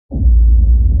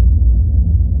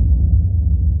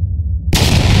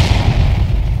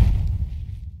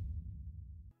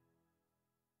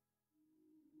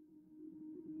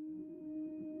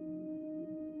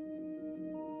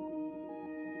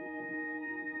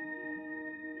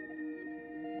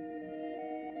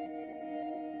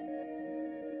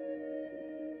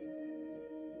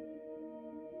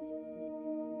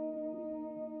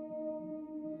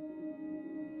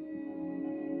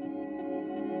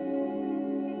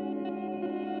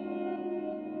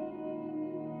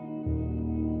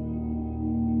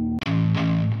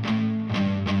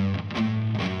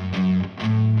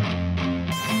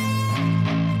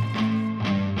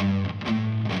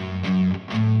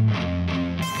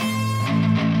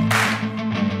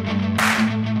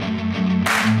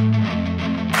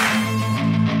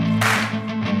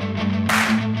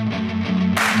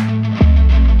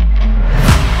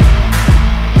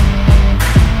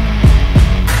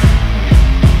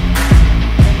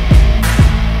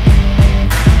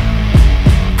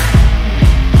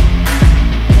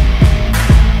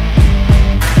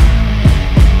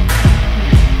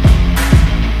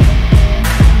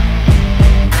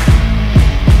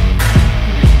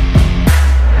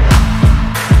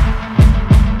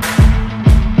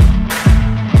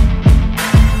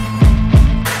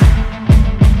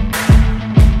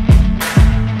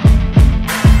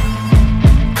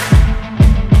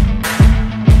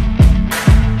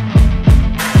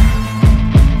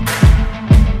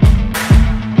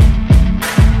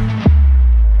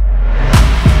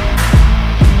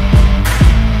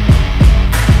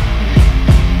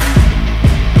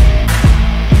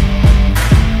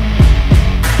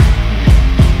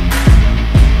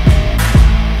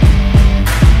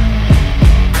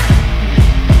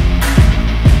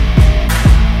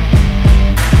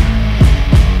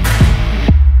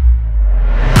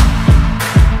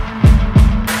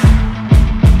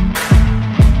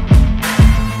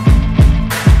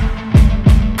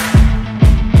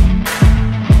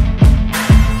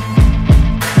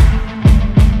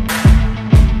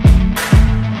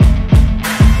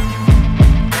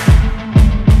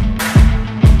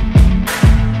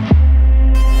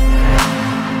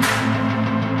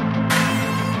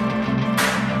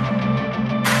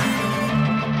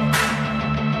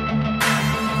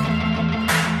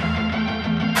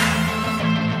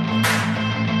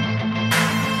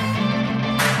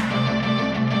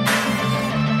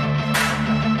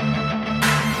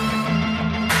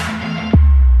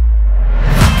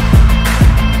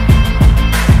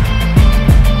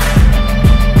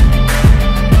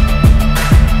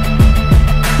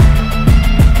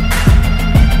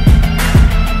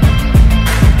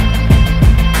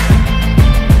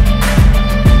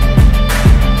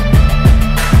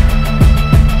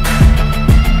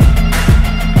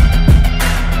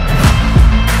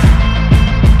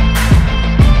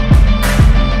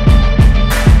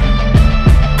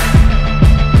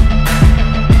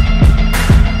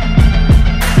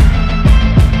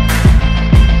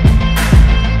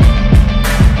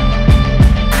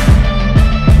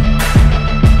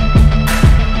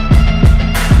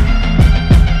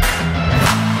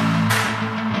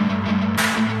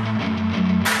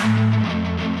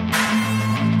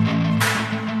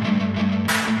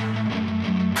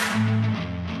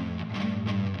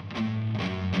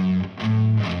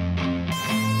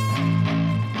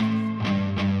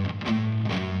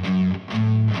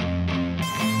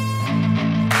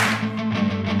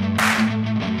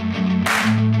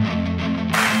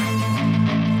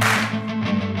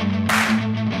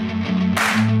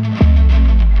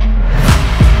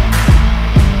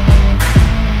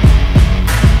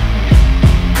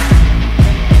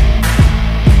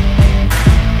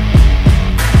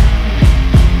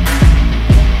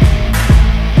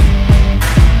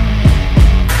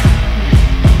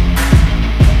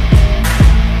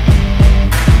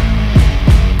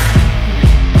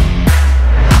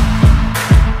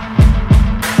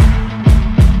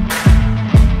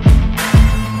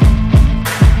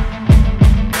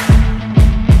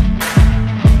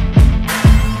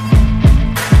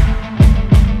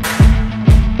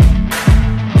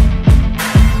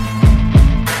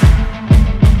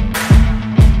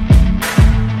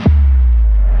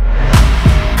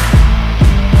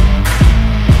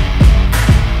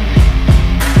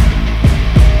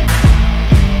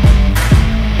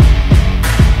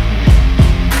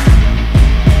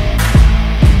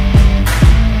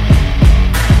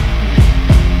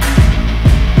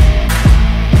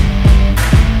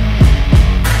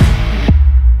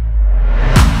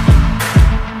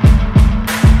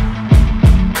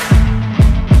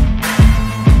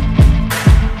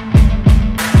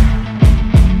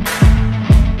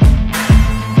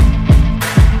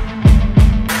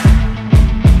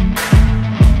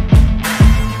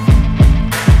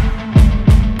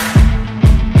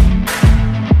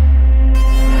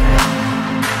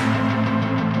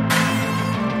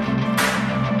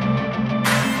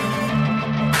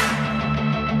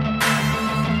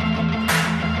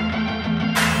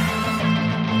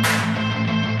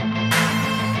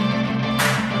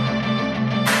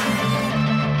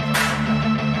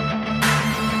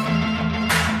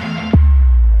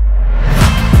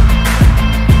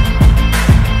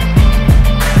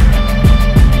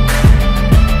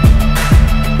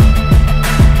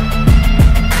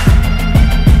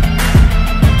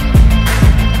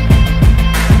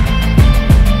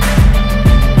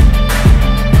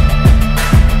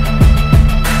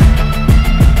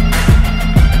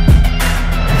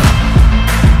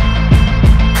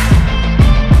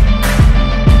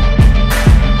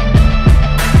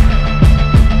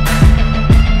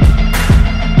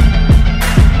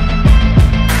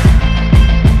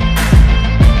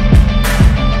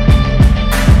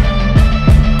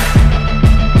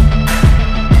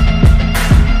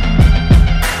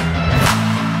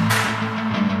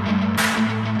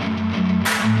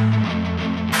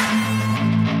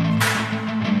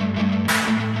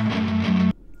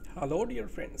dear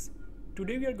friends,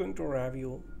 today we are going to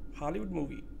review Hollywood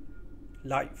movie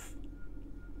Life.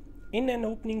 In an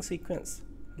opening sequence,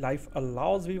 Life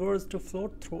allows viewers to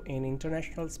float through an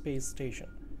international space station.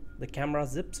 The camera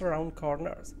zips around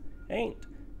corners and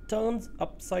turns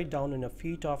upside down in a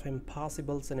feat of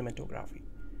impossible cinematography.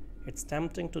 It's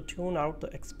tempting to tune out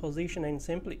the exposition and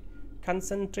simply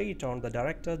concentrate on the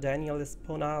director Daniel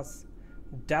Espona's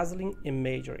dazzling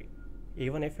imagery,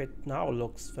 even if it now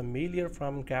looks familiar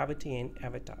from Gravity and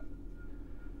Avatar.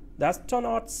 The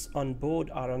astronauts on board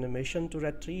are on a mission to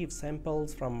retrieve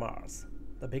samples from Mars.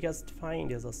 The biggest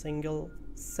find is a single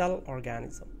cell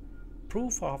organism,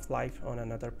 proof of life on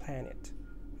another planet.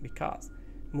 Because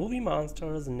movie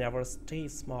monsters never stay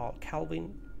small,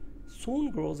 Calvin soon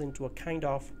grows into a kind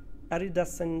of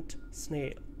iridescent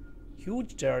snail.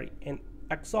 Huge Jerry, an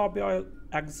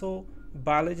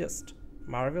exobiologist,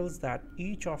 marvels that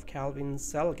each of Calvin's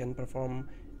cells can perform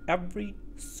every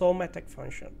somatic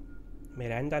function.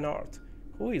 Miranda North,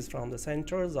 who is from the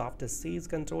Centers of Disease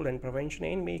Control and Prevention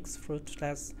and makes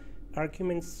fruitless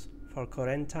arguments for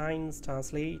quarantines,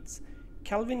 translates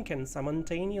Calvin can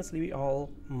simultaneously be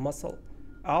all muscle,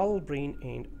 all brain,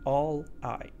 and all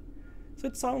eye. So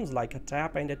it sounds like a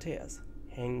trap, and it is.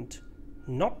 And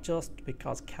not just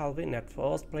because Calvin, at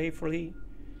first playfully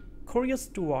curious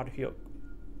toward Hugh,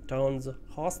 turns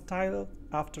hostile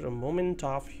after a moment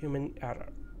of human error.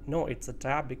 No, it's a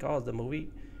trap because the movie,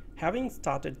 having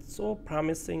started so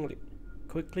promisingly,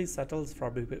 quickly settles for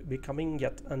becoming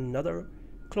yet another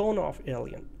clone of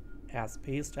Alien, as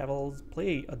space travelers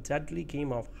play a deadly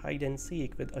game of hide and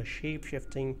seek with a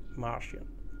shape-shifting Martian.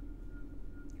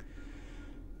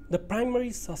 The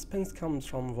primary suspense comes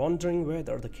from wondering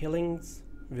whether the killings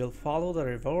will follow the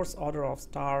reverse order of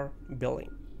star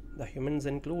billing. The humans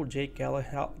include Jake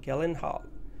Gyllenhaal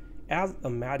as a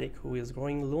medic who is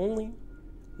growing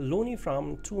loony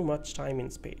from too much time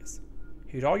in space.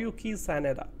 Hiroyuki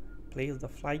Sanada plays the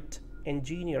flight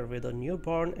engineer with a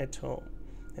newborn at home.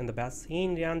 In the best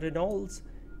scene, Reynolds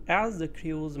as the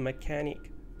crew's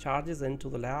mechanic charges into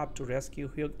the lab to rescue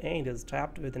Hugh and is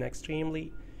trapped with an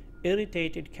extremely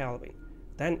irritated Calvin,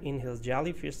 then in his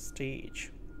jellyfish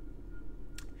stage.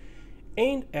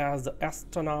 And as the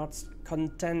astronauts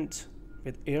contend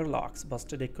with airlocks,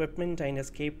 busted equipment, and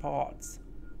escape pods,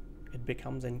 it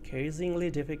becomes increasingly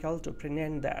difficult to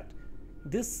pretend that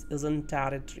this isn't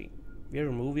territory where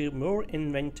more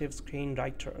inventive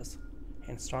screenwriters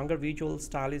and stronger visual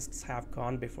stylists have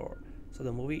gone before. So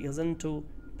the movie isn't, to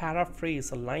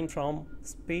paraphrase a line from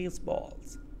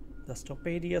Spaceballs, the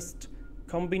stupidest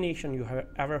combination you have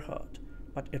ever heard,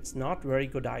 but it's not very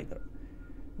good either.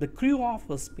 The crew of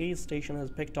a space station is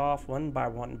picked off one by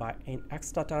one by an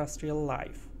extraterrestrial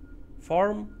life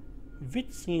form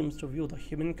which seems to view the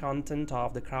human content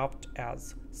of the craft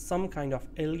as some kind of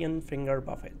alien finger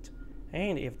buffet.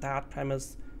 And if that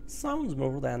premise sounds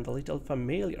more than a little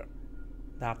familiar,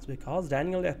 that's because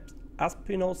Daniel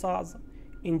Espinosa's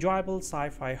enjoyable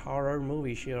sci-fi horror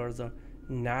movie shares a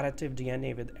narrative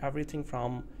DNA with everything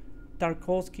from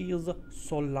Tarkovsky's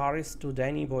Solaris to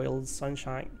Danny Boyle's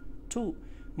Sunshine to,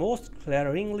 most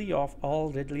glaringly of all,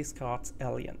 Ridley Scott's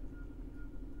Alien.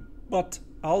 But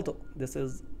although this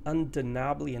is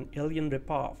undeniably an Alien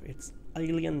ripoff, it's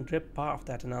Alien ripoff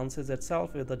that announces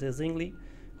itself with a dazzlingly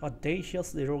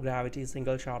audacious zero-gravity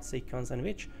single-shot sequence in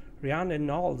which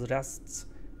Reynolds wrests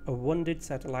a wounded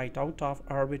satellite out of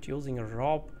orbit using a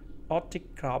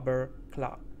robotic grabber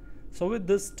claw. So with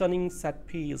this stunning set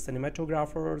piece,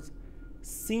 cinematographers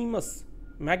Seamus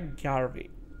McGarvey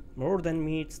more than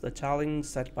meets the challenge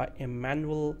set by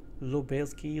Emmanuel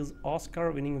Lubezki's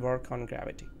Oscar-winning work on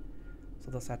Gravity. So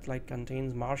the satellite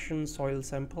contains Martian soil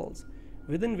samples,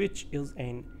 within which is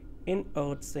an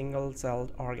inert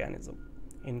single-celled organism,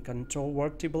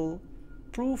 incontrovertible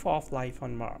proof of life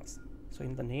on Mars. So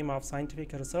in the name of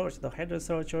scientific research, the head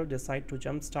researcher decides to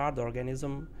jumpstart the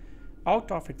organism out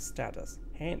of its status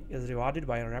and is rewarded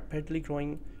by a rapidly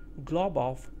growing glob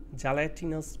of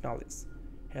gelatinous malice.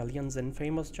 Alien's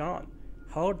infamous John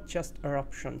Hurt chest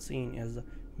eruption scene is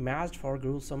matched for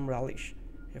gruesome relish,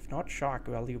 if not shock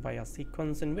value, by a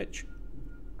sequence in which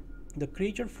the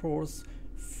creature force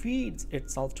feeds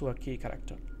itself to a key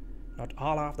character. Not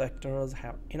all of the actors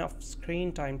have enough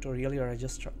screen time to really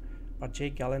register, but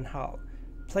Jake Gyllenhaal,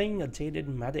 playing a jaded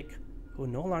medic who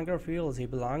no longer feels he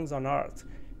belongs on Earth,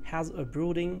 has a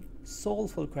brooding,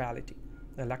 soulful quality.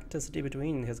 The electricity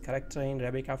between his character and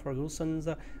Rebecca Ferguson's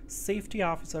safety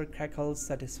officer crackles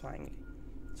satisfyingly.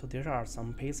 So there are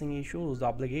some pacing issues. The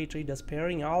obligatory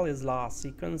despairing all is lost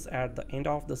sequence at the end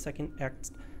of the second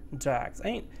act drags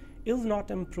and is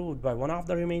not improved by one of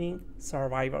the remaining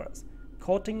survivors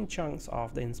quoting chunks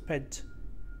of the inspired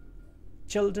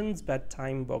children's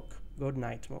bedtime book Good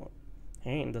Night Moon.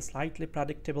 And the slightly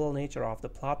predictable nature of the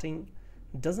plotting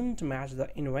doesn't match the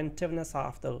inventiveness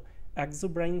of the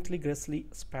exuberantly grisly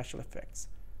special effects,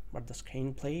 but the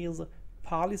screenplay's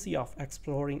policy of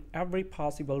exploring every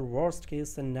possible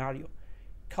worst-case scenario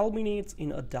culminates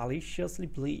in a deliciously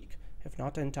bleak, if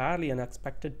not entirely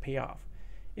unexpected payoff.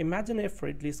 Imagine if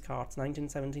Ridley Scott's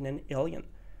 1979 Alien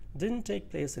didn't take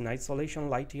place in isolation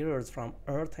light years from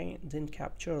Earth and didn't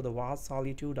capture the vast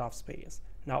solitude of space.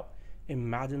 Now,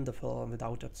 imagine the film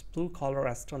without its blue-collar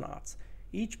astronauts,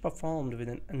 each performed with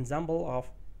an ensemble of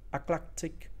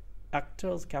eclectic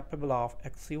actors capable of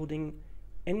exuding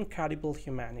incredible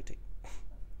humanity.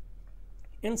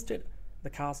 Instead, the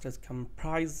cast is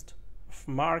comprised of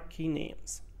marquee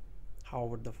names. How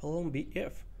would the film be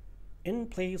if, in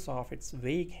place of its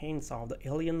vague hints of the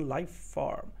alien life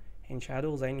form in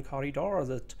shadows and corridors,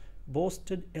 it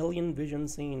boasted alien vision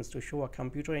scenes to show a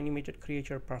computer-animated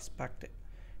creature perspective?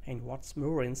 And what's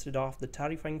more, instead of the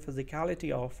terrifying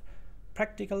physicality of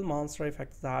practical monster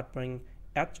effects that bring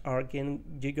H.R.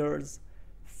 Giger's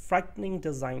frightening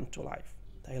design to life,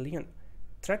 the alien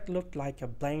threat looked like a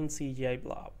bland CGI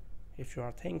blob. If you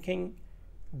are thinking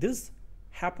this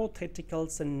hypothetical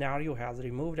scenario has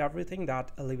removed everything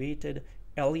that elevated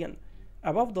Alien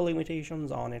above the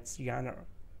limitations on its genre,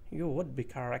 you would be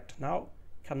correct. Now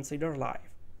consider Life,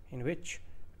 in which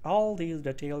all these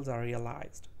details are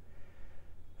realized.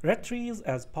 Rhett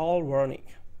as Paul Wernick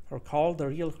are called the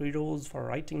real heroes for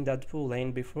writing Deadpool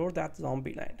and before that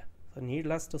Zombieland. So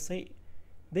needless to say,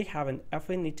 they have an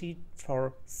affinity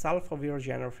for self-aware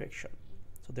genre fiction.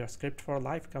 So their script for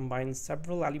Life combines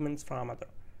several elements from other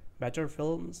better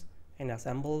films and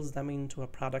assembles them into a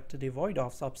product devoid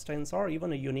of substance or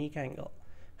even a unique angle.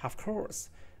 Of course,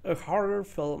 a horror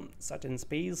film set in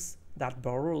space that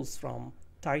borrows from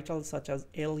titles such as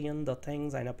Alien, The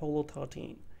Things, and Apollo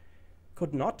 13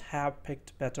 could not have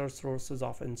picked better sources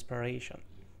of inspiration.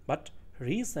 But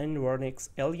Reese and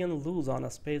Wernick's Alien Lose on a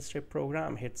Spaceship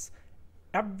program hits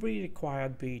every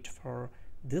required beat for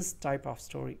this type of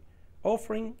story,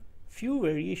 offering few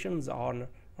variations on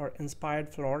or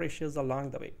inspired flourishes along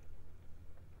the way.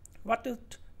 What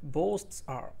it boasts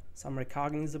are some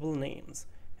recognizable names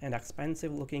and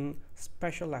expensive-looking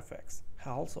special effects.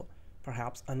 Also,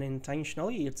 perhaps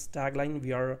unintentionally, its tagline,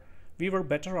 we were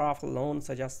better off alone,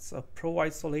 suggests a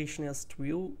pro-isolationist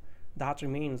view that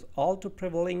remains all too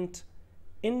prevalent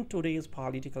in today's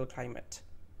political climate,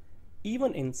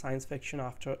 even in science fiction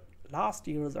after last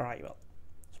year's arrival.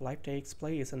 So Life takes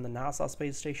place in the NASA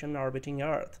space station orbiting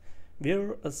Earth,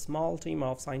 where a small team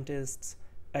of scientists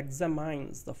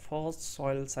examines the first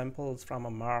soil samples from a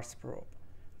Mars probe.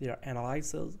 Their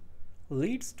analysis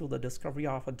leads to the discovery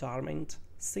of a dormant,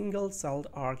 single-celled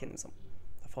organism,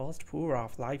 the first pour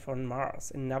of life on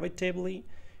Mars. Inevitably,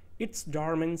 its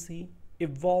dormancy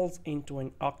evolves into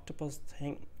an octopus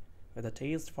thing with a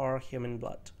taste for human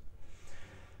blood.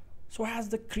 So as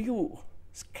the crew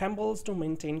scrambles to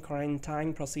maintain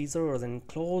quarantine procedures and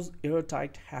close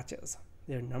airtight hatches,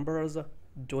 their numbers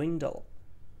dwindle.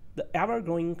 The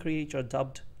ever-growing creature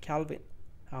dubbed Calvin,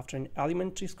 after an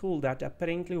elementary school that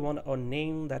apparently won a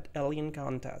Name That Alien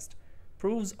contest,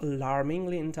 proves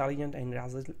alarmingly intelligent and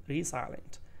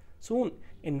resilient, soon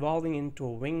evolving into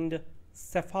a winged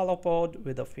cephalopod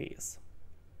with a face.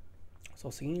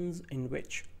 So scenes in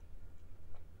which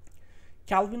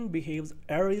Calvin behaves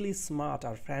eerily smart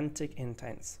or frantic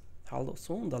intense, although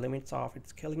soon the limits of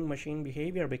its killing machine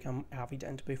behavior become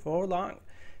evident. Before long,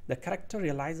 the character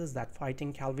realizes that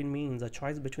fighting Calvin means a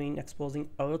choice between exposing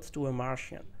Earth to a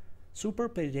Martian super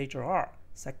predator or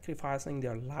sacrificing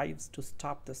their lives to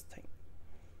stop this thing.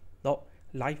 Though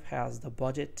Life has the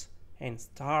budget and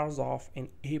stars off in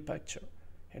a picture,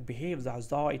 it behaves as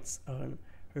though it's a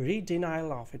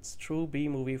re-denial of its true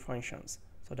B-movie functions.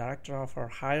 So director of For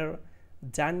Hire,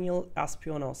 Daniel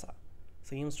Espinosa,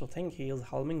 seems to think he is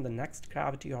helming the next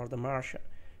Gravity or The Martian.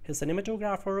 His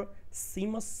cinematographer,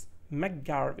 Seamus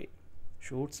McGarvey,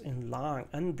 shoots in long,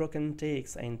 unbroken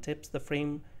takes and tips the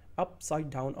frame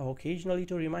upside down occasionally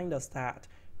to remind us that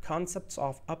concepts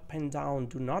of up and down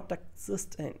do not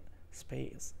exist in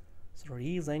space. So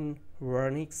Reese and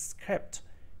Wernick's script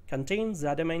contains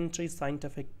rudimentary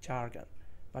scientific jargon,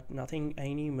 but nothing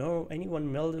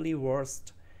anyone mildly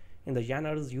versed in the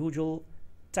genre's usual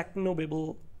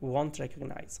technobabble won't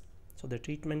recognize. So the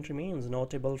treatment remains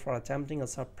notable for attempting a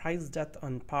surprise death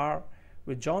on par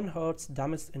with John Hurt's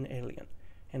Dumbest in Alien,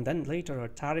 and then later a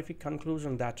terrific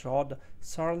conclusion that Rod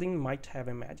Serling might have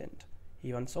imagined.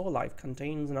 Even so, Life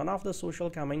contains none of the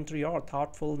social commentary or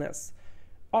thoughtfulness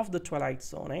of the Twilight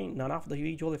Zone, and none of the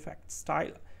visual effects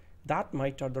style that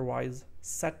might otherwise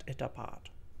set it apart.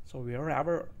 So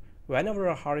whenever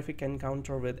a horrific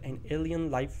encounter with an alien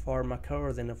life form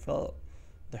occurs in a film,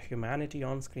 the humanity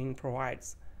on screen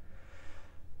provides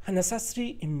a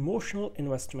necessary emotional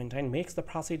investment and makes the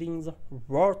proceedings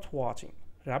worth watching.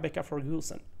 Rebecca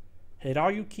Ferguson,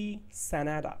 Hiroyuki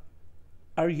Sanada,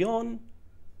 Ariyon,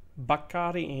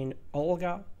 Bakare, and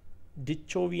Olga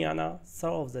Dihovichnaya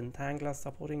serves in thankless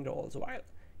supporting roles, while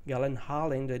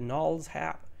Gyllenhaal and Reynolds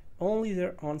have only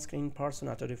their on-screen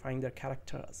persona to define their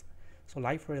characters. So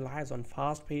life relies on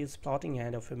fast-paced plotting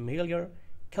and a familiar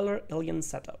killer alien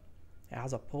setup,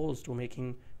 as opposed to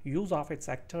making use of its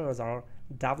actors or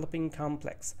developing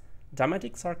complex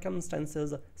dramatic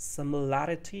circumstances.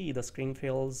 Similarity, the screen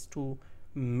fails to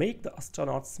make the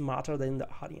astronauts smarter than the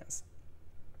audience.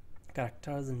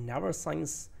 Characters never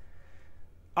sense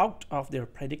out of their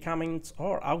predicaments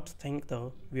or outthink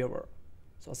the viewer.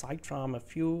 So aside from a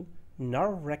few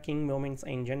nerve-wracking moments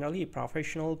and generally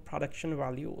professional production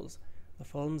values, the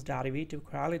film's derivative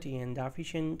quality and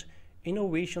efficient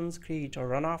innovations create a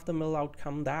run-of-the-mill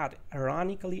outcome that,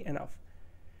 ironically enough,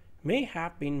 may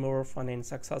have been more fun and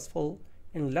successful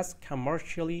in less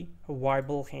commercially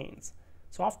viable hands.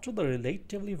 So after the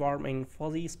relatively warm and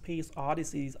fuzzy space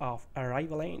odysseys of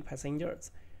Arrival and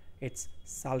Passengers, it's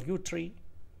salutary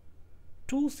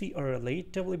to see a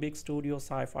relatively big studio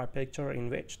sci-fi picture in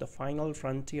which the final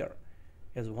frontier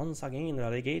is once again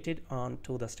relegated on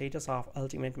to the status of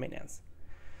ultimate menace.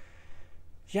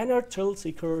 Younger thrill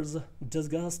seekers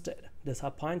disgusted,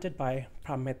 disappointed by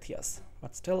Prometheus,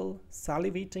 but still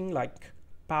salivating like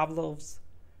Pavlov's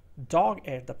dog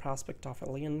at the prospect of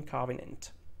Alien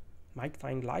Covenant, might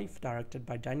find Life, directed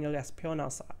by Daniel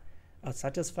Espinosa, a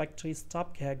satisfactory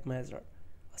stopgap measure,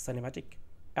 a cinematic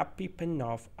epipen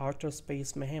of outer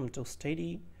space mayhem to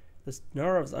steady the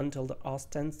nerves until the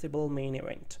ostensible main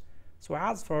event. So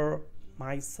as for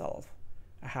myself,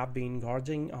 I have been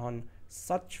gorging on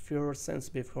such fear since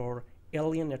before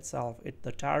Alien itself.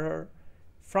 The terror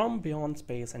from beyond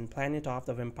space and Planet of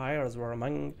the Vampires were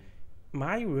among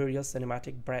my various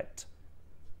cinematic bread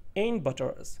and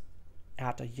butters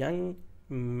at a young,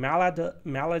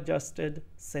 maladjusted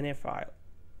cinephile.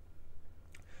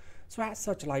 So as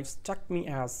such, life struck me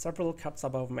as several cuts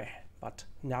above me, but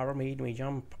never made me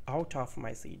jump out of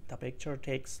my seat. The picture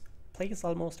takes place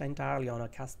almost entirely on a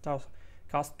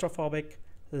claustrophobic,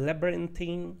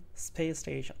 labyrinthine space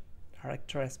station.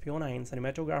 Director Espionage and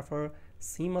cinematographer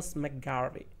Seamus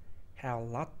McGarvey have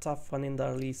lots of fun in the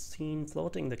early scene,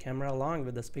 floating the camera along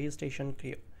with the space station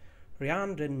crew.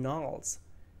 Ryan Reynolds,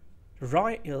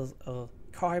 Roy is a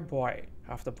coy boy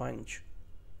of the bunch.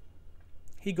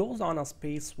 He goes on a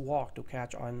spacewalk to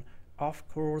catch an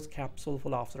off-course capsule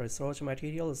full of research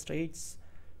material straight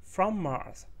from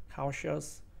Mars.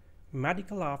 Cautious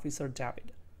medical officer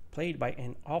David, played by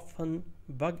an often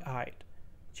bug-eyed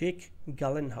Jake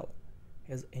Gyllenhaal,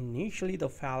 is initially the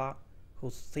fella who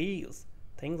says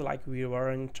things like "we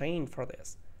weren't trained for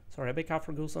this." So Rebecca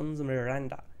Ferguson's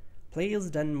Miranda plays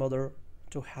den mother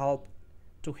to help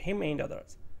to him and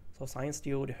others. So science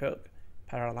dude Hugh,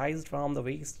 paralyzed from the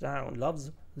waist down,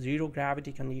 loves zero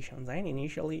gravity conditions and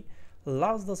initially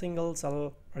loves the single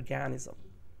cell organism.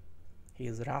 He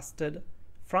is wrested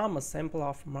from a sample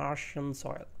of Martian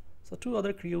soil. So two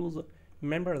other crew's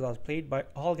members are played by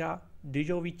Olga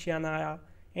Dihovichnaya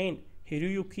and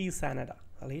Hiroyuki Sanada,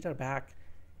 later back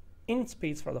in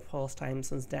space for the first time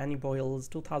since Danny Boyle's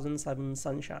 2007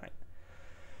 Sunshine.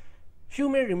 You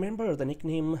may remember the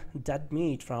nickname Dead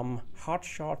Meat from Hot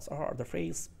Shots or the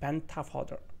phrase Bantha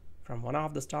Fodder from one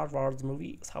of the Star Wars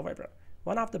movies. However,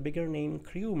 one of the bigger name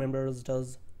crew members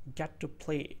does get to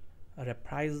play a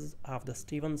reprise of the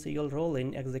Steven Seagal role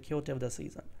in Executive this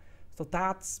season. So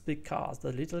that's because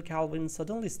the little Calvin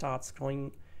suddenly starts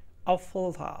growing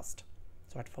awful fast.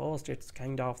 So at first it's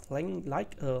kind of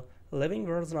like a living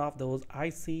version of those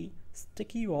icy,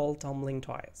 sticky wall tumbling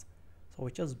toys, so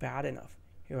which is bad enough.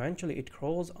 Eventually it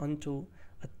grows onto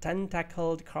a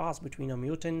tentacled cross between a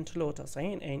mutant lotus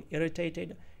and an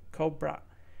irritated cobra.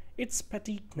 It's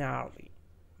pretty gnarly,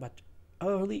 but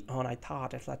early on I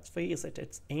thought, let's face it,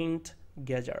 it's ain't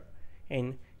Gidger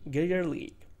in Gidger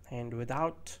League, and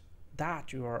without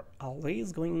that you are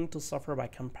always going to suffer by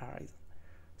comparison.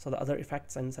 So the other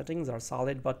effects and settings are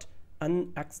solid but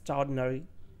unextraordinary,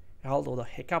 although the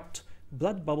hiccuped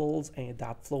blood bubbles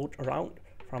that float around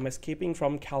from escaping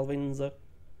from Calvin's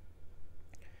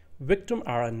victim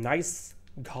are a nice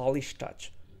ghoulish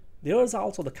touch. There is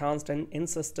also the constant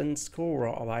insistent score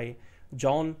by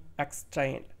John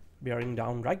Extrain, bearing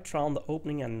down right from the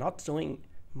opening and not doing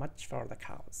much for the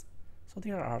cause. So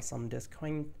there are some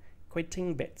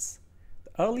disquieting bits.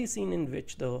 The early scene in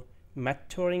which the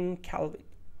maturing Calvin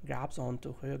grabs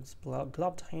onto Hughes'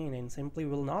 gloved hand and simply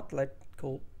will not let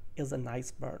go is a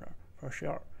nice burner, for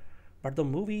sure. But the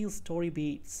movie's story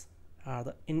beats are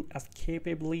the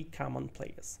inescapably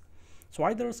commonplace. So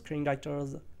either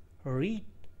screenwriters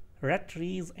Rhett,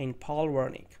 Reese, and Paul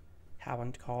Wernick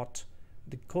haven't caught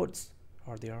the goods,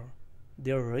 or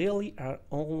there really are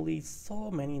only so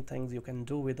many things you can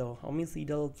do with a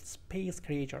homicidal space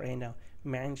creature and a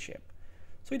manship.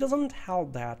 So it doesn't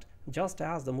help that just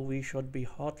as the movie should be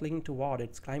hurtling toward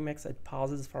its climax, it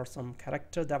pauses for some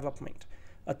character development.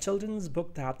 A children's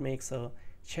book that makes a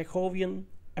Chekhovian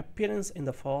appearance in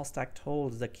the first act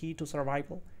holds the key to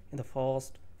survival in the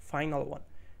first final one,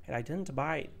 and I didn't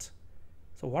buy it.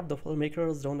 So what the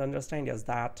filmmakers don't understand is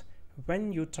that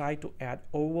when you try to add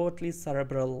overtly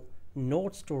cerebral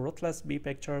notes to ruthless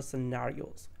B-picture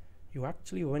scenarios, you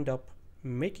actually end up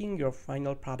making your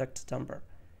final product dumber.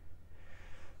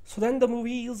 So then the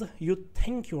movies you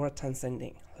think you are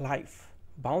transcending life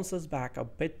bounces back a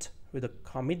bit with a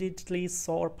comedically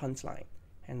sour punchline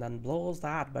and then blows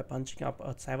that by punching up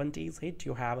a 70s hit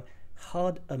you have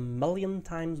heard a million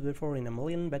times before in a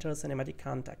million better cinematic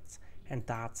contexts, and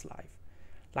that's life.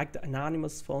 Like the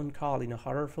anonymous phone call in a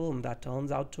horror film that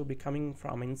turns out to be coming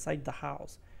from inside the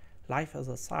house. Life is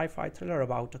a sci-fi thriller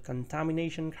about a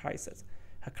contamination crisis,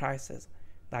 a crisis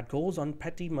that goes on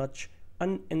pretty much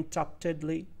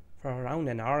uninterruptedly for around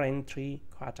an hour and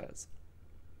 3/4.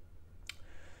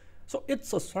 So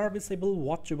it's a serviceable,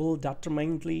 watchable,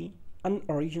 determinedly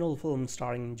unoriginal film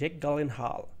starring Jake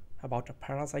Gyllenhaal about a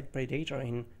parasite predator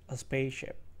in a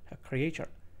spaceship, a creature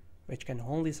which can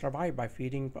only survive by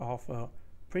feeding off a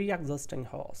pre-existing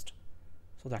host.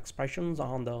 So the expressions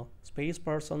on the space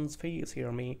person's face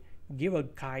here may give a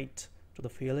guide to the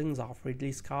feelings of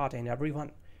Ridley Scott and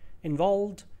everyone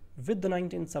involved with the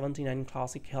 1979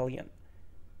 classic Alien.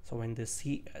 So when they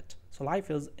see it, so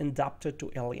life is indebted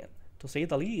to Alien, to say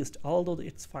the least, although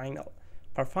its final,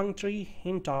 perfunctory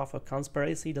hint of a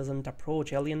conspiracy doesn't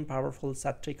approach Alien powerful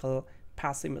satirical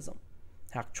pessimism.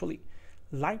 Actually,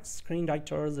 like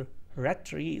screenwriters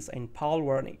Rhett, Reese, and Paul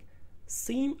Wernick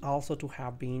seem also to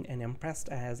have been impressed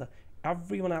as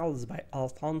everyone else by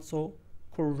Alfonso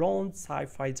Cuarón's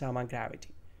sci-fi drama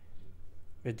Gravity,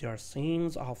 with their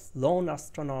scenes of lone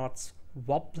astronauts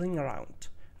wobbling around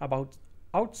about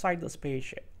outside the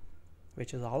spaceship,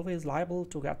 which is always liable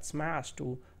to get smashed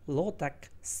to low-tech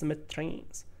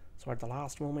smithereens. So at the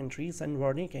last moment, Reese and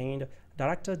Wernick and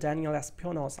director Daniel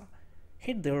Espinosa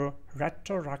hit their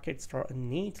retro rockets for a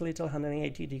neat little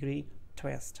 180-degree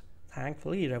twist,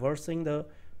 thankfully reversing the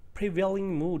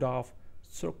prevailing mood of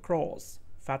sucrose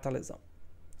fatalism.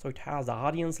 So it has the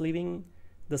audience leaving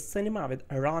the cinema with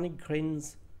ironic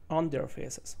grins on their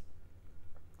faces.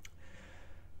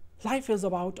 Life is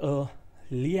about a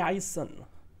liaison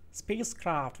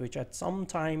spacecraft which at some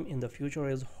time in the future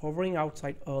is hovering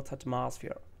outside Earth's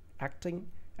atmosphere, acting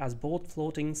as both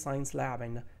floating science lab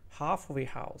and halfway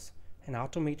house. An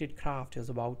automated craft is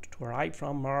about to arrive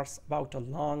from Mars about a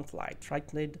long flight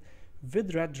threatened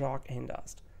with red rock and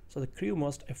dust. So the crew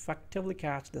must effectively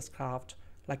catch this craft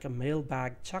like a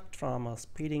mailbag chucked from a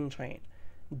speeding train,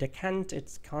 decant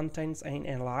its contents and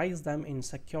analyze them in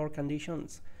secure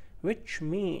conditions, which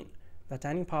mean that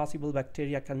any possible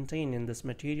bacteria contained in this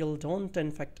material don't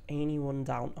infect anyone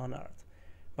down on Earth.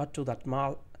 But to that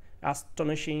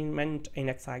astonishment and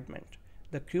excitement,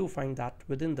 the crew find that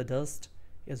within the dust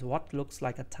is what looks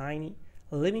like a tiny,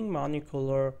 living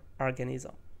molecular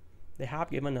organism. They have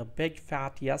given a big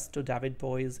fat yes to David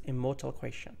Bowie's immortal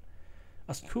question.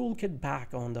 A school kid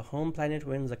back on the home planet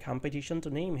wins a competition to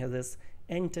name this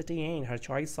entity, and her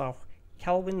choice of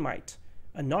Kelvin might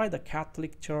annoy the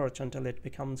Catholic Church until it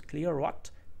becomes clear what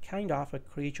kind of a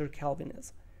creature Kelvin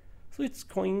is. So it's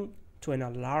going to an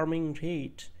alarming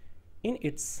rate in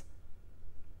its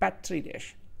petri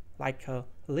dish, like a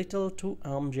little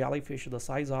two-armed jellyfish the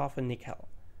size of a nickel.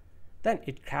 Then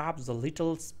it grabs the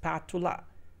little spatula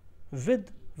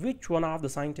with which one of the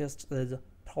scientists is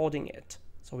prodding it,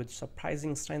 so with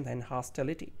surprising strength and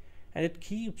hostility, and it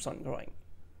keeps on growing.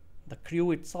 The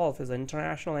crew itself is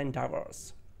international and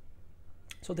diverse.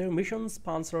 So their mission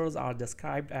sponsors are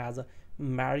described as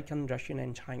American, Russian,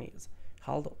 and Chinese,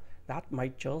 although that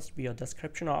might just be a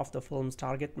description of the film's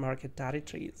target market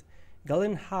territories.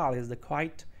 Gyllenhaal is the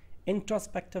quite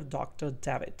introspective Dr.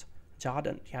 David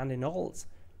Jordan, and Reynolds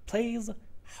plays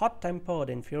hot-tempered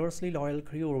and fiercely loyal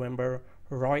crew member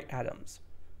Roy Adams,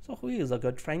 so who is a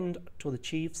good friend to the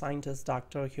chief scientist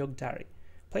Dr. Hugh Derry,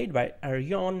 played by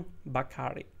Ariyon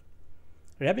Bakare.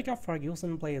 Rebecca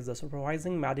Ferguson plays the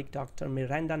supervising medic Dr.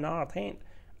 Miranda North, and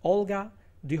Olga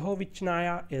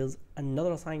Dihovichnaya is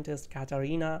another scientist,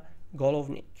 Katerina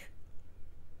Golovnik.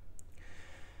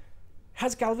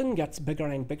 As Calvin gets bigger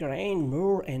and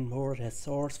more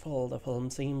resourceful, the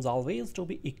film seems always to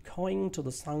be echoing to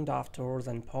the sound of doors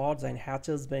and pods and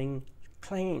hatches being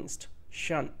cleansed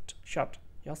shut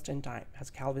just in time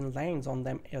as Calvin lands on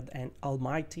them with an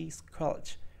almighty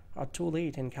squelch, or too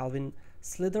late and Calvin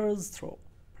slithers through.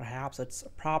 Perhaps it's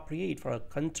appropriate for a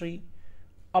country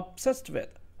obsessed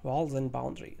with walls and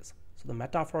boundaries. So the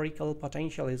metaphorical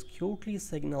potential is cutely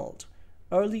signaled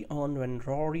early on when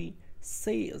Rory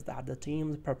says that the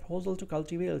team's proposal to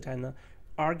cultivate an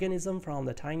organism from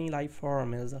the tiny life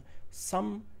form is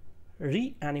some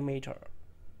reanimator,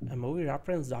 a movie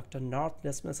reference Dr. North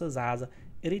dismisses as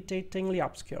irritatingly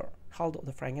obscure, although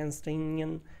the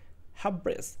Frankensteinian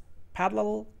hubris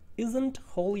parallel isn't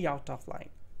wholly out of line.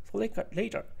 So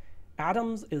later,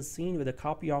 Adams is seen with a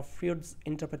copy of Freud's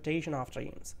interpretation of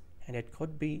dreams, and it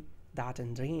could be that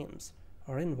in dreams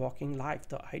or in waking life,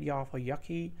 the idea of a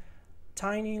yucky,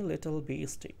 tiny little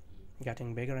beastie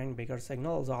getting bigger and bigger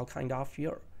signals all kind of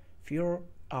fear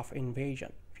of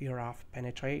invasion, fear of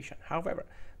penetration. However,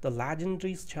 the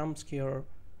legendary jump scare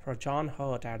for John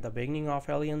Hurt at the beginning of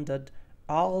Alien did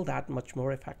all that much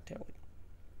more effectively.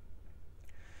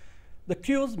 The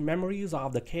crew's memories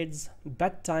of the kids'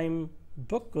 bedtime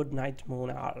book Goodnight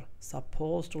Moon are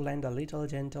supposed to lend a little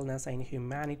gentleness and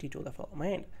humanity to the film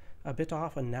and a bit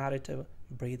of a narrative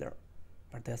breather.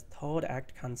 But this third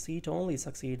act conceit only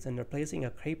succeeds in replacing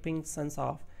a creeping sense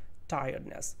of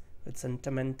tiredness with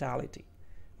sentimentality.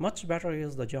 Much better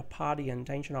is the jeopardy and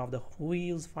tension of the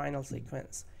Huey's final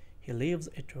sequence. He leaves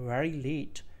it very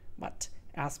late, but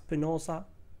Espinosa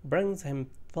brings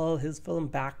his film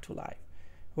back to life.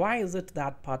 Why is it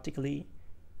that practically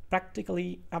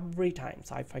every time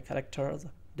sci-fi characters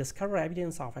discover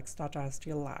evidence of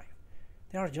extraterrestrial life,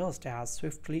 they are just as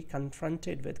swiftly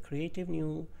confronted with creative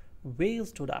new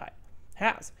ways to die?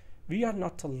 As we are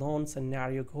not a lone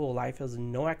scenario goal, life is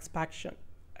no exception,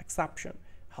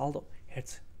 although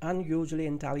it's unusually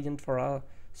intelligent for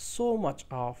so much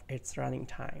of its running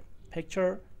time.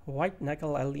 Picture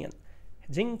white-knuckle alien,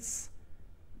 jinx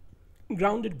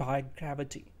grounded by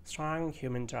gravity, strong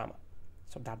human drama,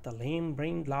 so that the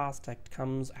lame-brained last act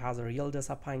comes as a real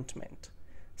disappointment.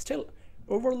 Still,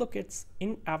 overlook its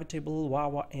inevitable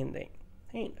wah-wah ending.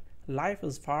 And life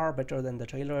is far better than the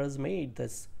trailers made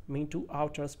this to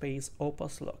outer space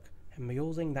opus look,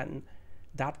 amusing than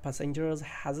that Passengers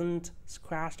hasn't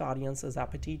squashed audiences'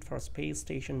 appetite for space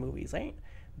station movies, and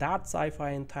that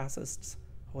sci-fi enthusiasts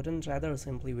wouldn't rather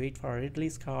simply wait for Ridley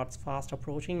Scott's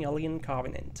fast-approaching Alien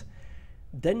Covenant.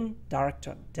 Then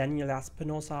director Daniel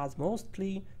Espinosa's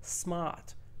mostly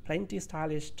smart, plenty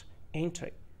stylish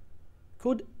entry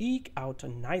could eke out a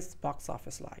nice box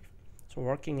office life. So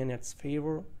working in its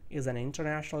favor is an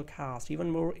international cast, even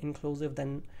more inclusive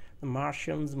than The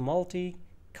Martian's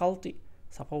multi-culti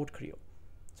support crew.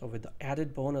 So with the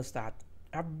added bonus that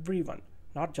everyone,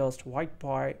 not just white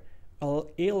boy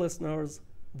A-listeners,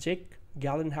 Jake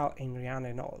Gyllenhaal and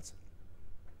Reynolds,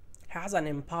 has an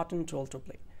important role to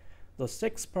play. The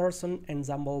 6-person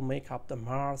ensemble make up the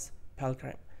Mars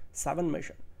Pilgrim 7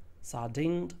 mission,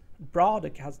 sardined broad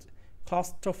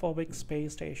claustrophobic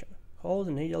space station, whose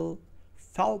Neil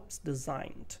Phelps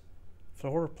designed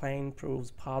floor plane proves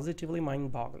positively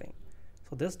mind-boggling.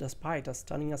 So this despite a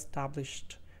stunning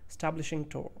establishing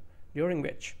tour, during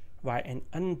which, by an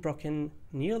unbroken,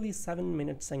 nearly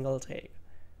 7-minute single take,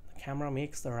 the camera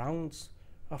makes the rounds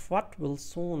of what will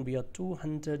soon be a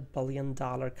 $200 billion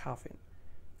coffin,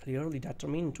 clearly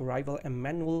determined to rival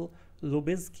Emmanuel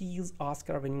Lubezki's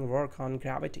Oscar-winning work on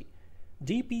Gravity.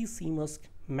 D.P. Seamus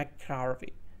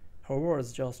McCarvey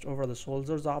hovers just over the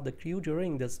shoulders of the crew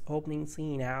during this opening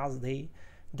scene as they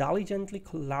diligently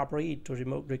collaborate to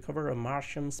recover a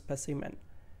Martian specimen,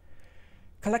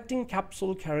 collecting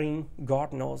capsule carrying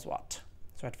God knows what.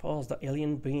 So at first the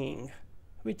alien being,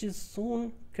 which is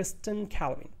soon Kristen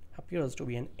Calvin, appears to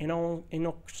be an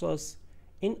innocuous,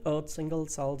 inert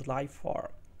single-celled life form,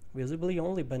 visibly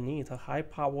only beneath a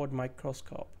high-powered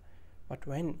microscope. But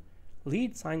when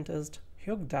lead scientist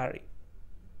Hugh Derry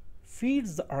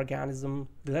feeds the organism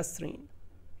glycerine,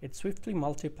 it swiftly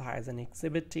multiplies and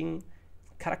exhibiting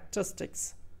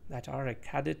characteristics that are a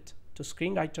credit to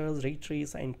screenwriters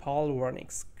Reese and Paul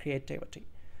Wernick's creativity.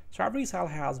 So every cell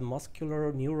has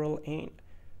muscular, neural, and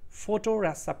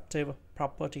photoreceptive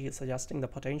properties, suggesting the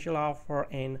potential for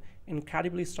an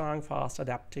incredibly strong,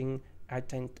 fast-adapting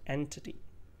entity.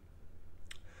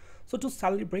 So to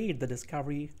celebrate the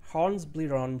discovery, Hornsby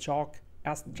run jock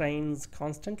as trains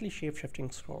constantly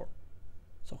shape-shifting score.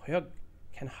 So Hugh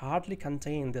can hardly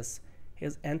contain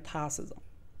his enthusiasm.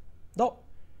 Though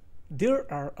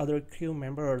there are other crew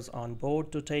members on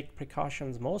board to take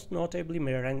precautions, most notably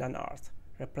Miranda North,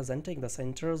 representing the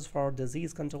Centers for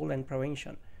Disease Control and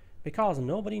Prevention, because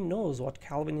nobody knows what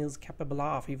Calvin is capable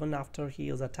of even after he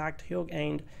has attacked Hugh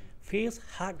and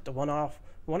face-hugged one of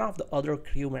the other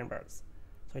crew members.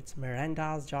 So it's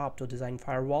Miranda's job to design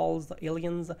firewalls the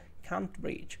aliens can't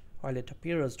breach, while it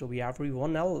appears to be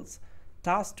everyone else's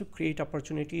task to create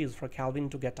opportunities for Calvin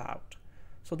to get out.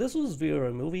 So this was where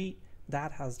a movie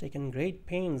that has taken great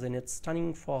pains in its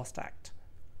stunning first act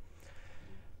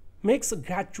makes a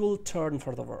gradual turn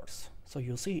for the worse. So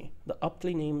you see, the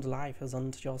aptly named life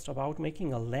isn't just about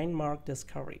making a landmark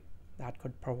discovery that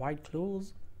could provide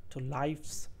clues to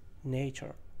life's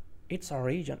nature, its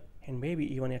origin, and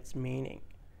maybe even its meaning.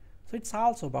 So it's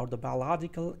also about the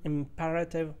biological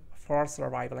imperative for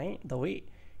survival and the way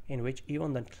in which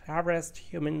even the cleverest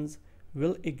humans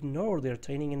will ignore their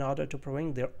training in order to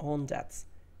prevent their own deaths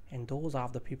and those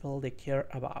of the people they care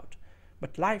about.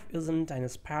 But life isn't an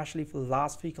especially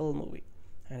philosophical movie,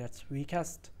 and it's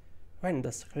weakest when the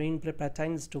screenplay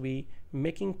pretends to be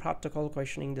making practical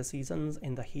questioning decisions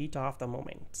in the heat of the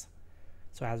moment.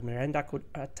 So as Miranda could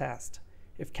attest,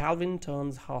 if Calvin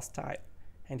turns hostile,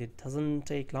 and it doesn't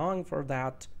take long for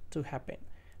that to happen,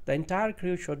 the entire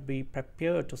crew should be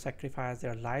prepared to sacrifice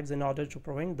their lives in order to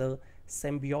prevent the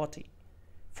symbiote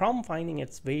from finding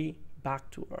its way back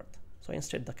to Earth. So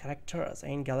instead, the characters,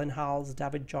 and Gyllenhaal's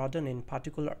David Jordan in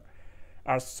particular,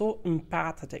 are so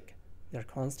empathetic. They're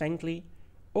constantly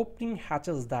opening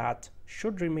hatches that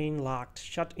should remain locked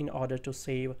shut in order to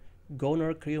save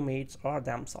goner crewmates or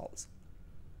themselves.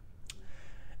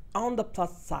 On the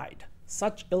plus side,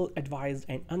 such ill-advised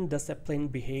and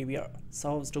undisciplined behavior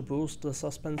serves to boost the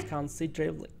suspense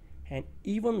considerably, and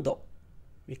even though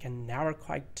we can never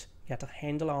quite get a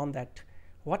handle on that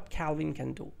what Calvin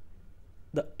can do,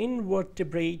 the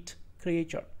invertebrate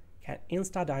creature can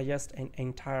insta-digest an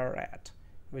entire rat,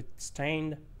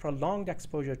 withstand prolonged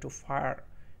exposure to fire,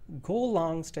 go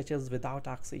long stretches without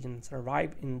oxygen,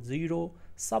 survive in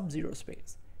sub-zero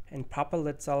space, and propel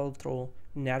itself through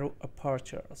narrow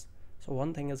apertures. So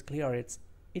one thing is clear,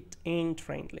 it ain't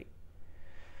friendly.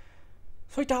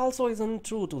 So it also isn't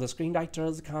true to the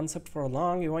screenwriter's concept for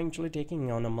long eventually taking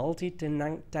on a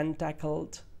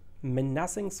multi-tentacled,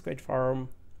 menacing squid form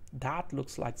that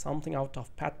looks like something out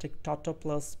of Patrick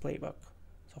Totopoulos' playbook.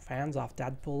 So fans of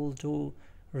Deadpool 2,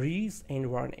 Reese and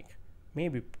Wernick may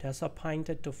be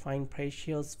disappointed to find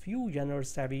precious few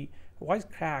genre-savvy voice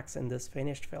cracks in this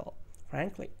finished film.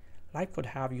 Frankly, life could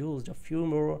have used a few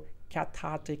more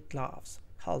cathartic laughs,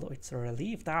 although it's a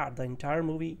relief that the entire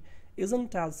movie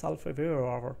isn't as self-aware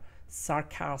or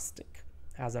sarcastic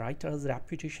as the writer's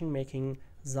reputation making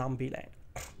Zombieland.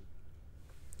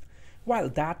 While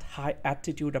that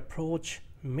high-attitude approach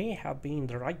may have been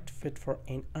the right fit for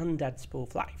an undead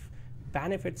spoof, life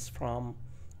benefits from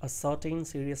a certain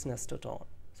seriousness to tone.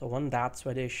 So one that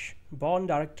Swedish-born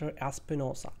director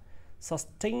Espinosa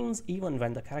sustains even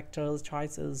when the characters'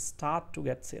 choices start to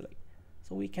get silly.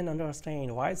 So we can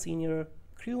understand why senior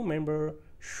crew member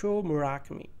Sho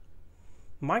Murakami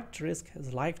might risk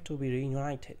his life to be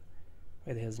reunited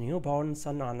with his newborn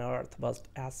son on Earth, but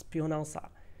Espinosa,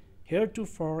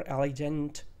 heretofore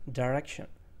elegant direction,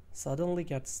 suddenly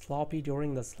gets sloppy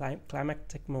during the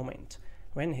climactic moment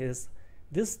when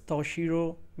this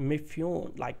Toshiro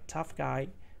Mifune-like tough guy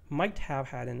might have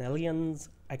had an alien's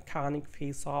iconic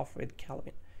face-off with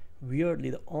Calvin. Weirdly,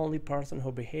 the only person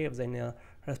who behaves in a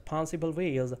responsible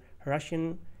way is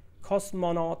Russian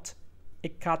cosmonaut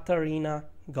Ekaterina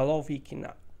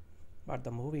Golovkina. But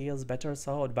the movie is better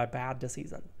served by bad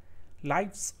decision.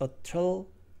 Life's a thrill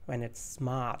when it's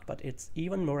smart, but it's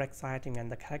even more exciting when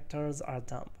the characters are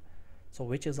dumb. So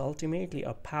which is ultimately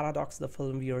a paradox the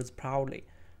film veers proudly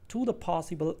to the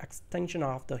possible extinction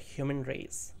of the human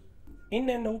race. In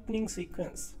an opening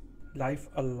sequence, life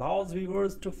allows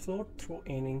viewers to float through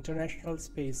an international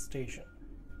space station.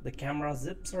 The camera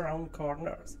zips around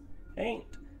corners and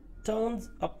turns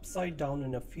upside down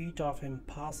in a feat of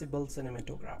impossible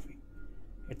cinematography.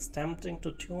 It's tempting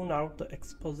to tune out the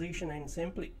exposition and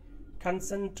simply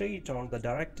concentrate on the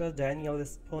director Daniel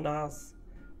Espinosa's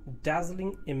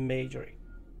dazzling imagery,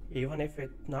 even if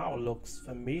it now looks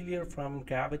familiar from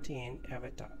Gravity and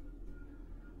Avatar.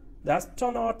 The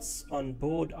astronauts on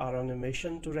board are on a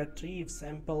mission to retrieve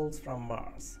samples from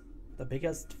Mars. The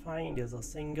biggest find is a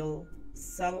single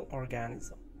cell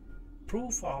organism,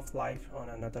 proof of life on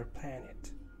another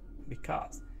planet.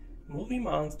 Because movie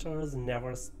monsters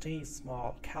never stay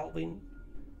small, Calvin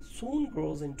soon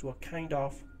grows into a kind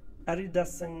of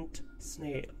iridescent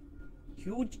snail.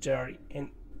 Huge dairy and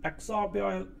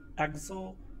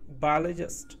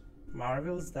exobiologist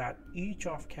marvels that each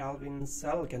of Calvin's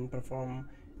cells can perform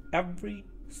every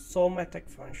somatic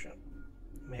function.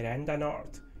 Miranda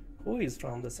North, who is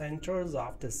from the Centers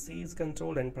of Disease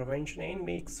Control and Prevention and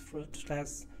makes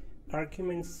fruitless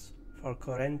arguments for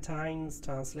quarantines,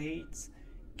 translates,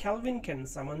 Calvin can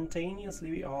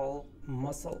simultaneously be all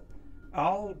muscle,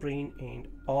 all brain, and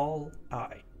all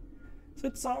eye. So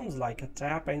it sounds like a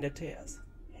trap, and it is.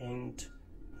 And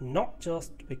not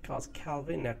just because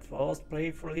Calvin, at first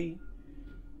playfully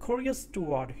curious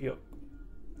toward Hugh,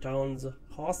 turns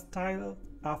hostile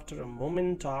after a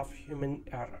moment of human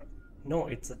error. No,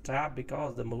 it's a trap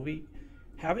because the movie,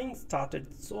 having started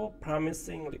so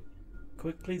promisingly,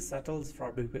 quickly settles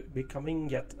for becoming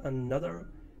yet another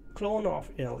clone of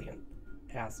Alien,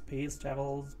 as space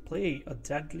travelers play a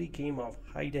deadly game of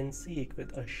hide and seek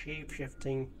with a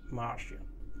shape-shifting Martian.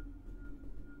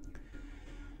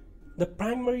 The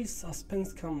primary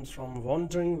suspense comes from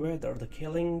wondering whether the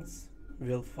killings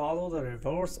will follow the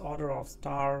reverse order of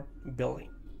star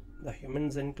billing. The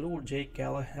humans include Jake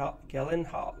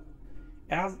Gyllenhaal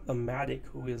as a medic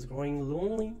who is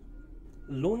growing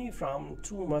loony from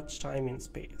too much time in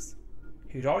space.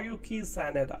 Hiroyuki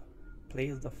Sanada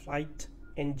plays the flight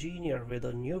engineer with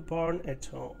a newborn at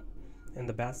home. In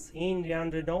the best scene,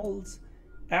 Reynolds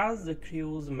as the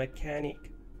crew's mechanic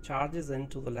charges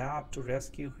into the lab to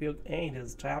rescue Hugh and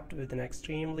is trapped with an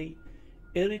extremely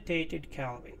irritated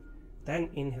Calvin, then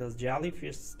in his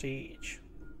jellyfish stage.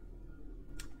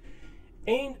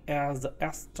 And as the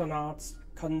astronauts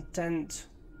contend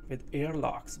with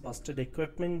airlocks, busted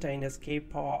equipment, and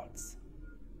escape pods,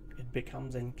 it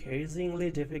becomes increasingly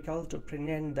difficult to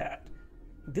pretend that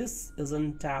this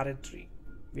isn't territory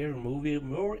where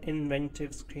more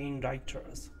inventive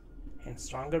screenwriters and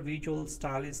stronger visual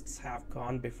stylists have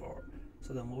gone before.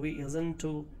 So the movie isn't,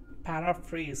 to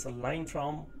paraphrase a line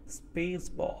from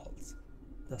Spaceballs,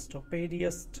 the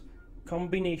stupidest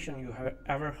combination you have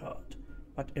ever heard,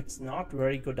 but it's not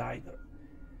very good either.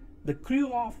 The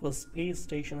crew of the space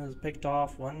station is picked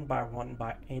off one by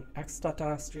an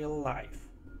extraterrestrial life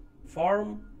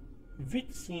form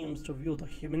which seems to view the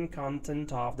human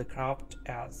content of the craft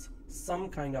as some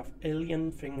kind of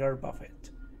alien finger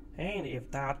buffet. And if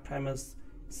that premise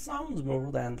sounds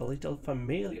more than a little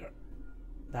familiar,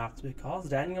 that's because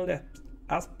Daniel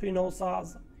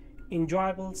Espinosa's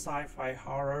enjoyable sci-fi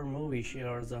horror movie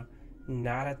shares a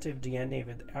narrative DNA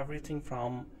with everything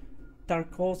from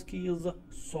Tarkovsky's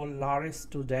Solaris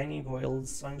to Danny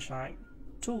Boyle's Sunshine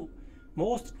to,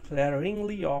 most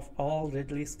glaringly of all,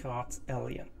 Ridley Scott's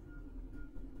Alien.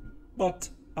 But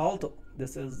although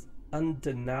this is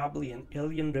undeniably an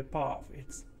Alien ripoff,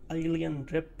 it's Alien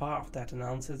ripoff that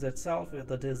announces itself with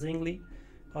a dazzlingly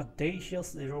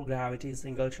audacious zero-gravity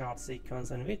single-shot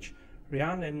sequence in which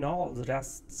Reynolds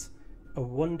wrests a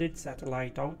wounded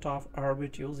satellite out of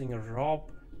orbit using a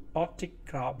robotic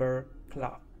grabber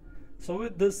claw. So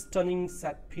with this stunning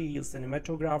set piece,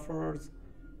 cinematographers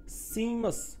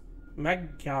Seamus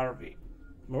McGarvey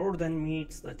more than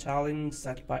meets the challenge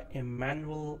set by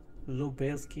Emmanuel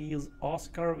Lubezki's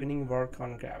Oscar-winning work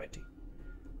on Gravity.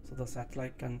 So the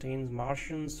satellite contains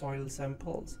Martian soil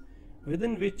samples,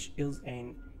 within which is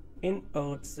an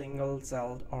inert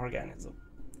single-celled organism,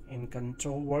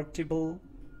 incontrovertible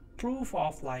proof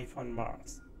of life on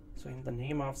Mars. So in the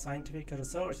name of scientific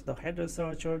research, the head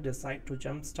researcher decides to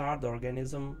jumpstart the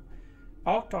organism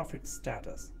out of its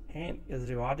status and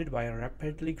is rewarded by a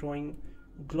rapidly growing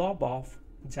glob of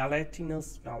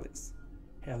gelatinous malice.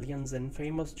 Alien's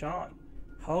infamous John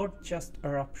Hurt chest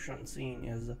eruption scene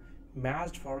is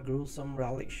matched for gruesome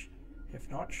relish, if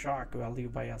not shock value,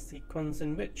 by a sequence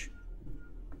in which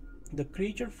the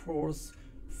creature force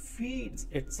feeds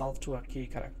itself to a key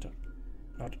character.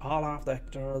 Not all of the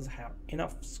actors have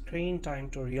enough screen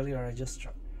time to really register,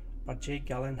 but Jake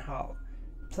Gyllenhaal,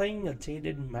 playing a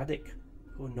jaded medic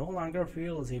who no longer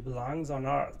feels he belongs on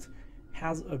Earth,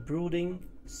 has a brooding,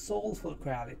 soulful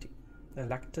quality. The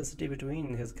electricity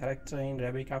between his character and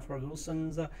Rebecca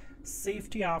Ferguson's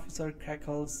safety officer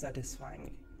crackles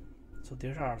satisfyingly. So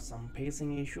there are some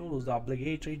pacing issues. The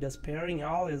obligatory despairing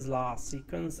all is lost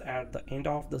sequence at the end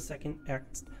of the second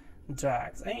act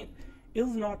drags and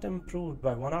is not improved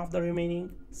by one of the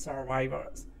remaining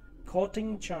survivors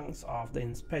quoting chunks of the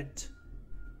inspired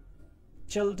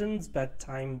children's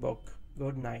bedtime book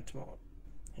Good Night Moon.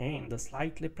 And the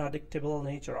slightly predictable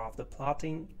nature of the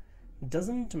plotting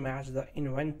doesn't match the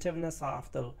inventiveness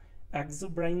of the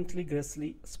exuberantly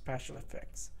grisly special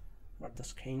effects, but the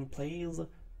screenplay is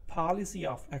policy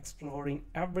of exploring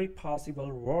every possible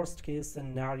worst-case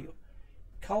scenario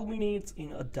culminates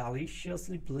in a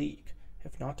deliciously bleak,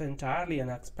 if not entirely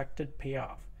unexpected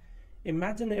payoff.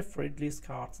 Imagine if Ridley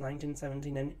Scott's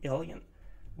 1979 Alien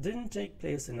didn't take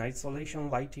place in isolation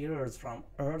light years from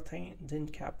Earth and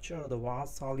didn't capture the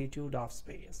vast solitude of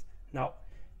space. Now,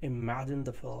 imagine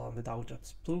the film without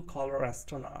its blue-collar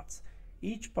astronauts,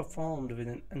 each performed with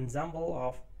an ensemble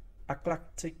of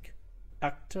eclectic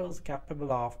actors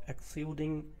capable of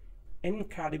exuding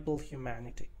incredible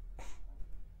humanity.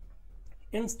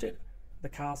 Instead, the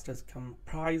cast is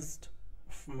comprised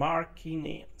of marquee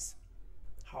names.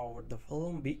 How would the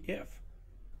film be if,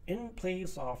 in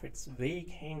place of its vague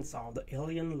hints of the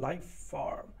alien life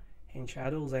form in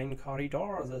shadows and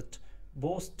corridors, it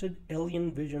boasted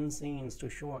alien vision scenes to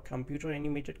show a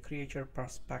computer-animated creature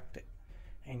perspective?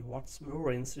 And what's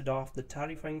more, instead of the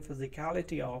terrifying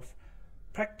physicality of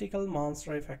practical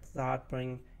monster effects that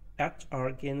bring H.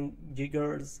 Argan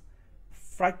Giger's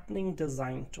frightening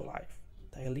design to life,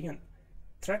 the alien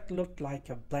threat looked like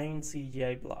a bland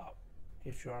CGI blob.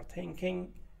 If you are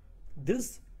thinking,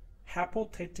 this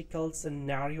hypothetical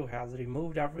scenario has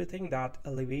removed everything that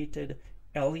elevated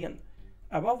Alien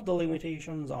above the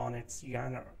limitations on its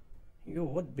genre, you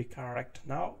would be correct.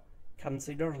 Now,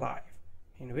 consider Life,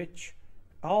 in which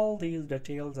all these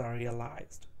details are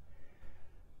realized.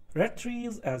 Rhett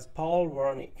as Paul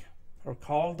Wernick are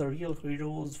called the real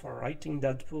heroes for writing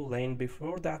Deadpool and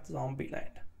before that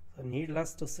Zombieland. So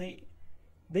needless to say,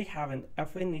 they have an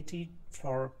affinity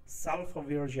for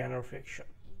self-aware genre fiction.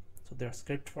 So their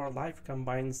script for Life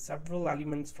combines several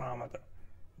elements from other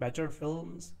better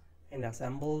films and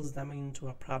assembles them into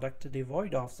a product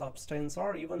devoid of substance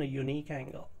or even a unique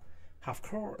angle. Of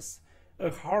course, a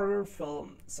horror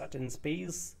film set in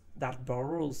space that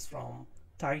borrows from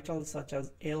titles such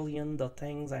as Alien, The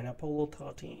Things, and Apollo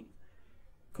 13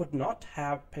 could not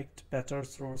have picked better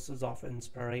sources of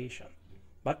inspiration.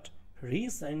 But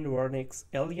Reese and Wernick's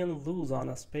Alien Loose on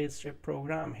a Spaceship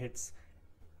program hits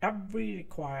every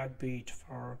required beat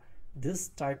for this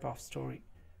type of story,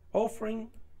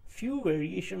 offering few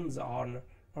variations on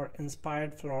or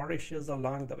inspired flourishes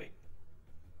along the way.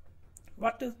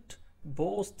 What it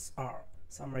boasts are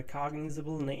some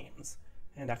recognizable names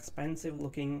and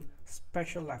expensive-looking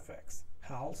special effects.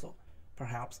 Also,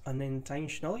 perhaps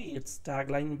unintentionally, its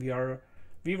tagline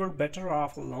 "We were better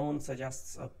off alone"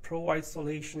 suggests a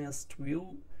pro-isolationist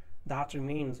view that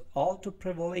remains all too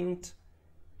prevalent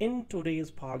in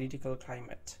today's political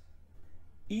climate,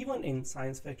 even in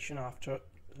science fiction after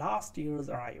last year's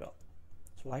arrival.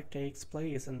 So Life takes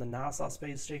place in the NASA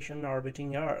space station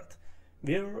orbiting Earth,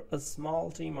 where a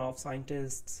small team of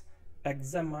scientists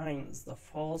examines the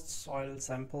first soil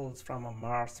samples from a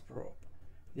Mars probe.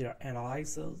 Their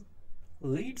analysis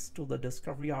leads to the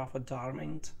discovery of a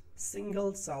dormant,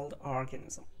 single-celled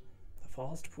organism, the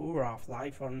first proof of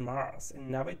life on Mars.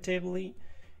 Inevitably,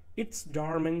 its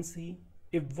dormancy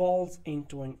evolves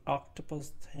into an octopus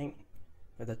thing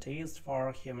with a taste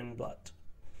for human blood.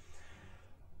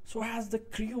 So as the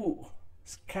crew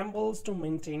scrambles to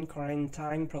maintain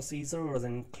quarantine procedures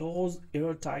and close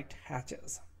airtight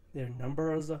hatches, their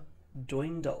numbers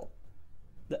dwindle.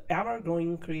 The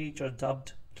ever-growing creature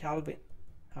dubbed Calvin,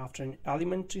 after an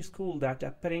elementary school that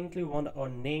apparently won a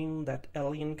Name That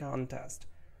Alien contest,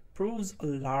 proves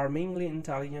alarmingly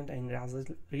intelligent and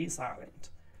resilient,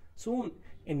 soon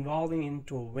evolving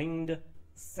into a winged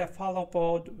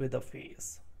cephalopod with a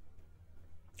face.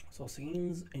 So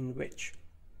scenes in which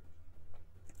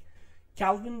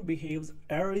Calvin behaves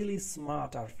eerily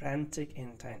smart or frantic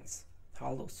intense.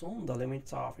 Although soon the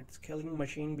limits of its killing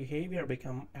machine behavior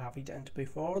become evident,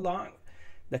 before long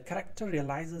the character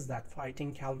realizes that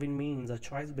fighting Calvin means a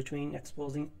choice between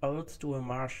exposing Earth to a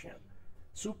Martian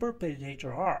super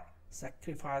predator or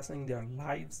sacrificing their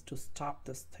lives to stop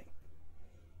this thing.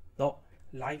 Though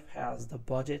Life has the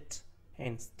budget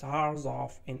and stars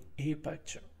off in a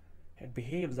picture, it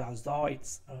behaves as though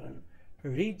it's an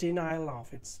re-denial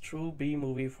of its true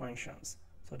B-movie functions.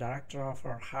 So director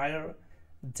for hire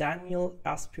Daniel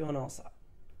Espinosa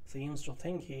seems to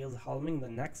think he is helming the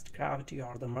next Gravity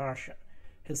or The Martian.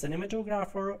 His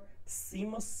cinematographer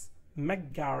Seamus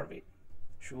McGarvey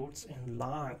shoots in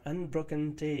long,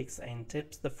 unbroken takes and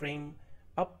tips the frame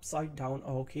upside down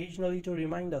occasionally to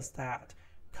remind us that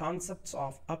concepts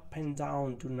of up and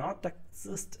down do not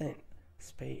exist in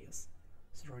space.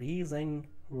 So Reese and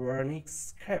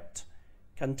Wernick's script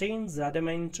contains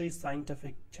rudimentary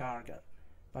scientific jargon,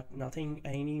 but nothing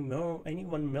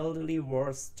anyone mildly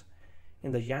versed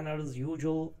in the genre's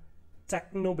usual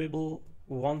technobabble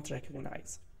won't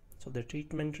recognize. So their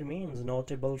treatment remains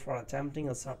notable for attempting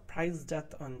a surprise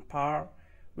death on par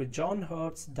with John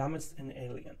Hurt's Demis in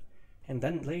Alien, and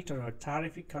then later a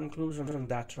terrific conclusion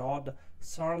that Rod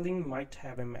Serling might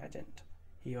have imagined.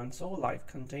 Even so, life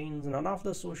contains none of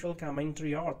the social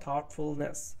commentary or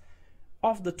thoughtfulness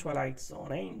of the Twilight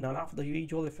Zone, and none of the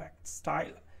visual effects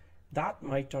style that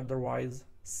might otherwise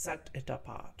set it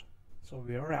apart. So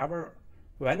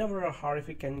whenever a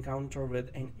horrific encounter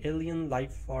with an alien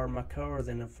life form occurs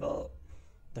in a film,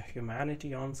 the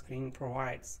humanity on screen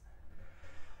provides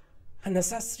a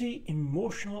necessary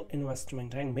emotional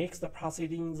investment and makes the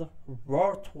proceedings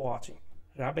worth watching.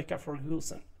 Rebecca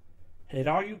Ferguson,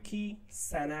 Hiroyuki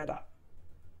Sanada,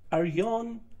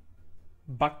 Ariyon,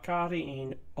 Bakare,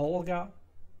 and Olga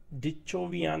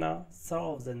Dichoviana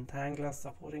serves in thankless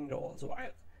supporting roles,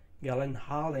 while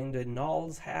Gyllenhaal and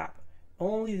Reynolds have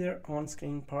only their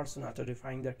on-screen persona to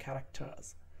define their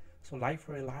characters. So life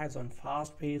relies on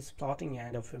fast-paced plotting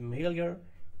and a familiar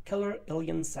killer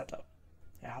alien setup,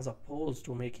 as opposed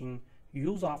to making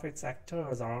use of its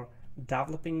actors or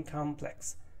developing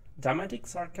complex dramatic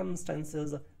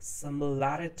circumstances.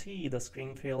 Similarity, the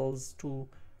screen fails to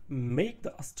make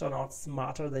the astronauts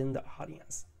smarter than the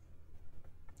audience.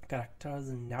 Characters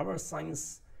never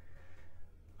sense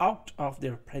out of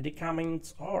their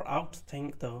predicaments or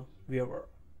outthink the viewer.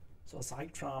 So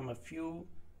aside from a few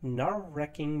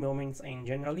nerve-wracking moments and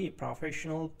generally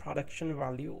professional production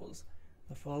values,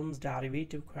 the film's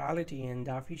derivative quality and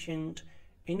efficient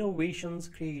innovations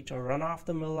create a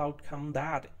run-of-the-mill outcome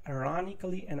that,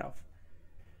 ironically enough,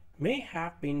 may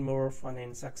have been more fun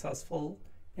and successful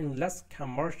in less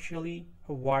commercially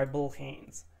viable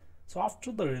hands. So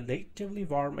after the relatively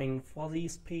warm and fuzzy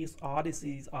space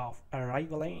odysseys of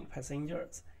Arrival and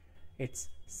Passengers, it's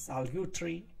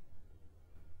salutary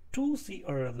to see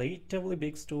a relatively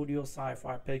big studio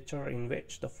sci-fi picture in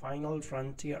which the final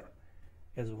frontier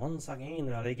is once again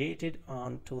relegated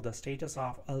on to the status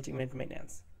of ultimate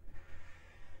menace.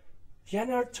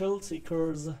 Younger thrill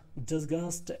seekers,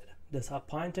 disgusted,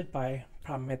 disappointed by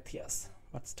Prometheus,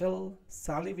 but still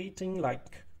salivating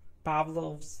like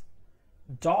Pavlov's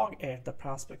dog at the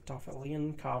prospect of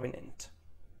Alien Covenant,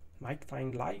 might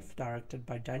find Life, directed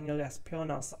by Daniel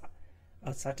Espinosa,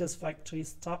 a satisfactory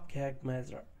stopgap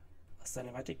measure, a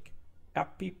cinematic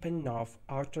epipen of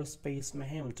outer space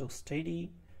mayhem to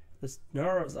steady the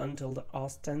nerves until the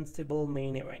ostensible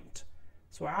main event.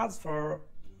 So as for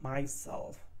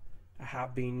myself, I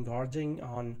have been gorging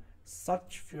on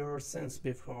such fear since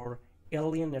before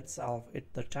Alien itself.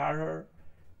 The terror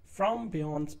from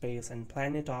beyond space and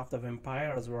Planet of the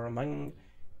Vampires were among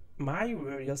my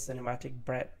various cinematic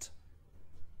bread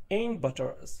and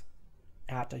butters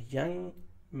at a young,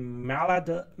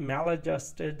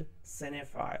 maladjusted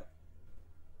cinephile.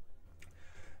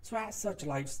 So as such,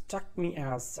 life struck me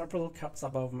as several cuts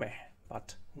above me,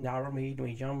 but never made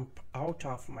me jump out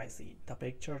of my seat. The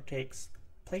picture takes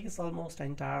place almost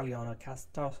entirely on a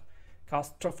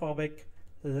claustrophobic,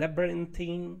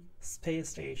 labyrinthine space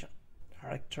station.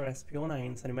 Director Espinosa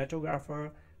and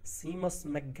cinematographer Seamus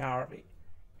McGarvey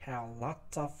have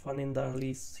lots of fun in the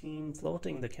early scene,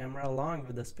 floating the camera along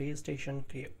with the space station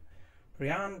crew.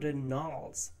 Ryan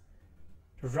Reynolds,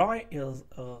 Roy, is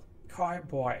a coy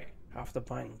boy of the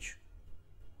bunch.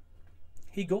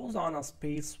 He goes on a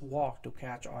spacewalk to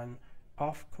catch an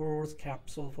off-course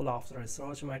capsule full of the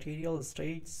research material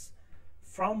straight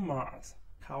from Mars.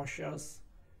 Cautious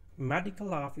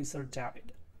medical officer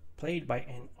David, played by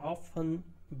an often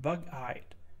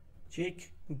bug-eyed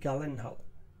Jake Gyllenhaal,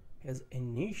 is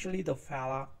initially the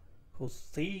fella who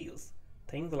says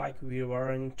things like "we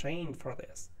weren't trained for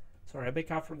this." So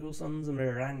Rebecca Ferguson's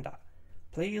Miranda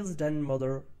plays den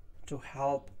mother to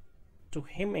help to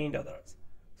him and others.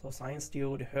 So science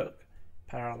dude Hook,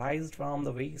 paralyzed from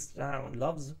the waist down,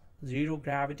 loves zero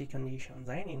gravity conditions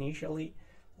and initially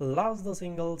loves the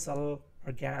single cell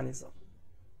organism.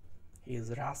 He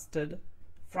is wrested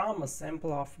from a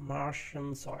sample of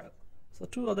Martian soil. So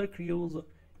two other crew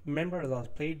members are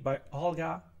played by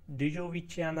Olga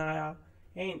Dihovichnaya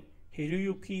and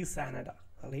Hiroyuki Sanada,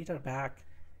 later back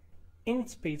in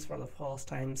space for the first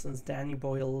time since Danny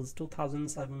Boyle's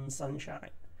 2007 Sunshine.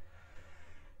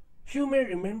 You may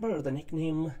remember the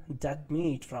nickname Dead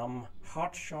Meat from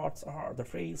Hot Shots or the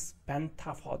phrase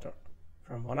Bantha Fodder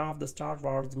from one of the Star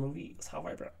Wars movies.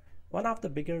 However, one of the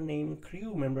bigger name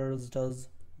crew members does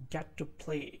get to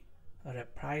play a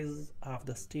reprise of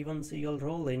the Steven Seagal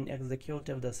role in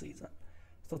Executive this season.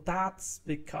 So that's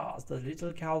because the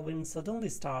little Calvin suddenly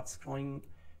starts growing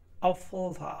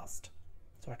awful fast.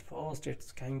 So at first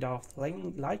it's kind of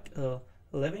like a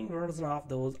living version of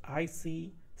those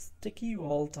icy, sticky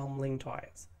wall tumbling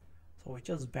toys. So which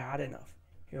is bad enough.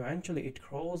 Eventually it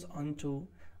grows onto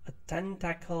a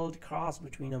tentacled cross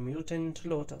between a mutant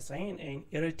lotus and an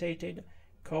irritated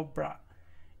cobra.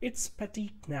 It's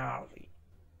petty gnarly,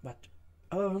 but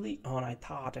early on I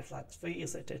thought, if let's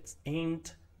face it, it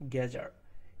ain't Geiger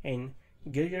in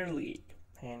Geiger League,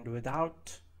 and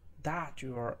without that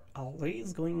you are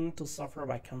always going to suffer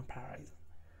by comparison.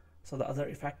 So the other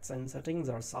effects and settings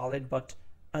are solid but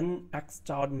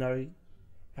unextraordinary,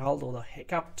 although the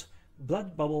hiccuped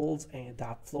blood bubbles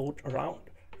that float around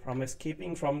from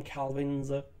escaping from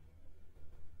Calvin's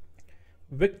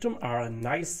victim are a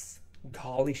nice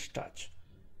ghoulish touch.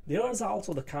 There is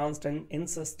also the constant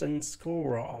insistent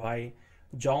score by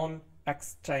John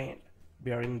Extrain,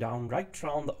 bearing down right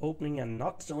from the opening and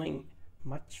not doing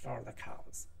much for the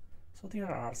cause. So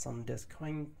there are some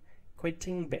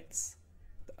disquieting bits.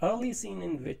 The early scene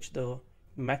in which the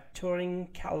maturing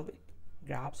Calvin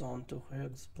grabs onto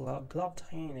Hughes' gloved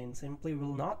hand and simply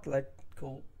will not let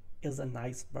go is a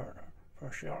nice burner,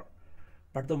 for sure.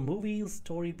 But the movie's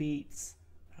story beats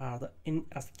are the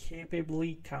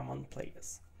inescapably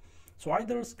commonplace. So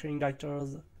either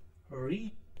screenwriters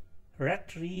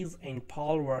Rhett, Reese, and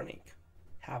Paul Wernick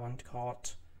haven't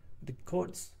caught the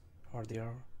goods, or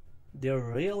there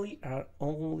really are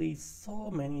only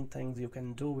so many things you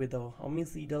can do with a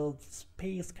homicidal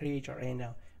space creature and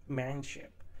a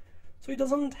manship. So it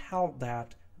doesn't help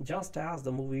that just as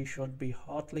the movie should be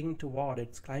hurtling toward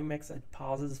its climax, it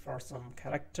pauses for some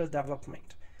character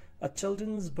development. A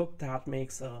children's book that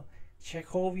makes a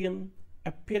Chekhovian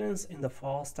appearance in the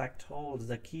first act holds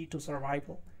the key to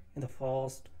survival in the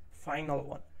first final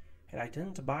one, and I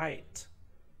didn't buy it.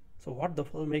 So what the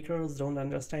filmmakers don't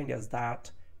understand is that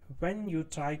when you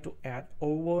try to add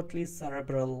overtly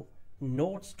cerebral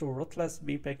notes to ruthless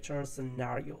B-picture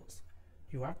scenarios,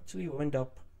 you actually end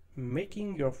up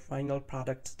making your final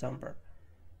product dumber.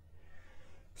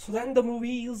 So then the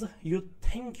movies you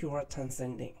think you are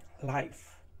transcending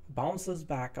life bounces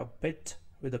back a bit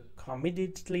with a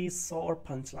comedically sore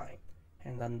punchline,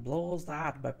 and then blows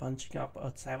that by punching up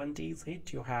a 70s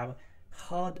hit you have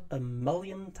heard a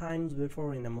million times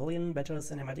before in a million better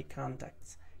cinematic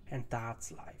contexts, and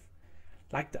that's life.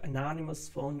 Like the anonymous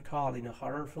phone call in a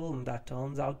horror film that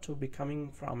turns out to be coming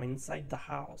from inside the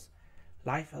house.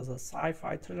 Life is a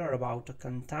sci-fi thriller about a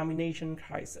contamination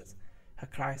crisis, a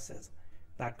crisis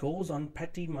that goes on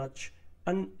pretty much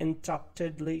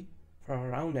uninterruptedly for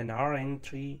around an hour and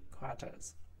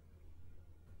 3/4.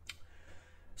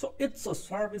 So it's a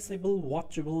serviceable,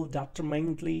 watchable,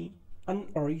 determinedly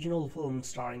unoriginal film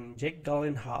starring Jake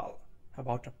Gyllenhaal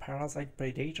about a parasite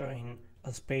predator in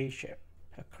a spaceship,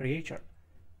 a creature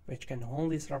which can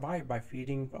only survive by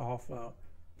feeding off a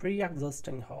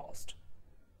pre-existing host.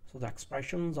 So the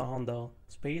expressions on the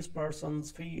space person's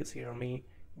face here may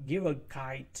give a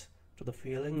guide to the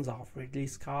feelings of Ridley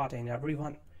Scott and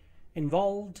everyone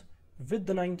involved with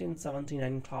the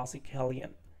 1979 classic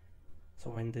Alien. So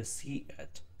when they see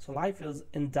it, so life is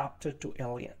indebted to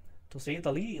Alien, to say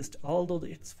the least, although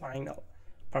its final,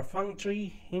 perfunctory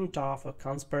hint of a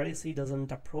conspiracy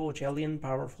doesn't approach Alien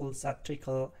powerful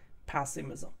satirical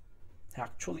pessimism.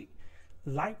 Actually,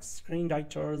 like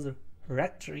screenwriters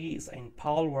Rhett, Reese, and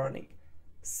Paul Wernick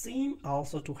seem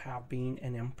also to have been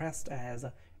impressed as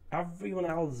everyone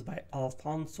else by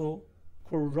Alfonso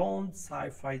Cuarón's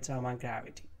sci-fi drama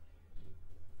Gravity,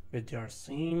 with their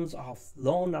scenes of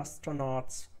lone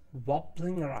astronauts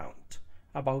wobbling around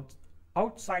about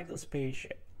outside the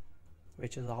spaceship,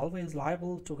 which is always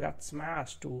liable to get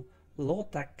smashed to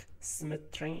low-tech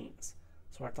smithereens.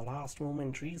 So at the last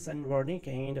moment, Reese and Wernick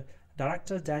and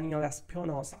director Daniel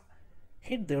Espinosa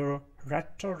hit their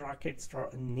retro rockets for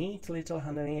a neat little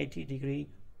 180-degree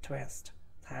twist,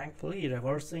 thankfully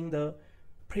reversing the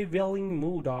prevailing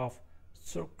mood of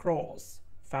sucrose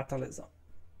fatalism.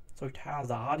 So it has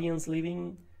the audience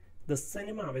leaving the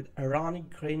cinema with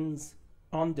ironic grins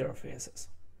on their faces.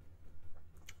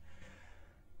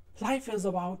 Life is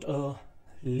about a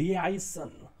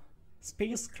liaison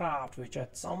spacecraft which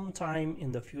at some time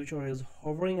in the future is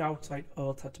hovering outside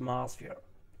Earth's atmosphere,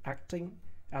 acting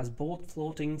as both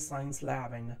floating science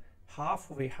lab and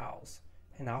halfway house.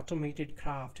 An automated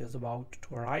craft is about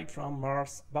to arrive from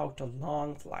Mars about a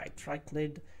long flight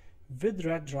threatened with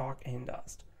red rock and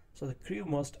dust. So the crew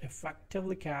must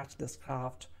effectively catch this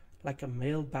craft like a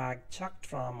mailbag chucked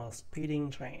from a speeding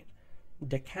train,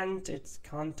 decant its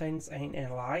contents and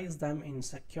analyze them in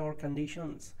secure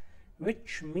conditions,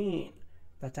 which mean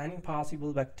that any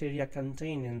possible bacteria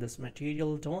contained in this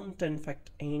material don't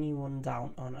infect anyone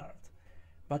down on Earth.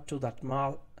 But to that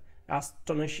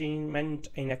astonishment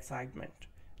and excitement,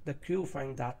 the crew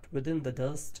find that within the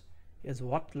dust is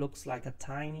what looks like a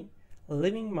tiny,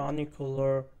 living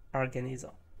molecular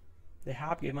organism. They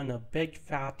have given a big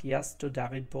fat yes to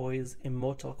David Bowie's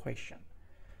immortal question.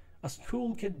 A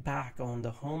school kid back on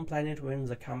the home planet wins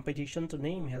a competition to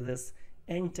name this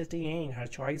entity, and her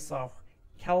choice of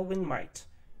Calvin might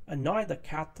annoy the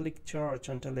Catholic Church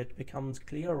until it becomes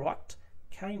clear what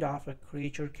kind of a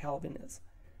creature Calvin is.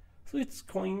 So it's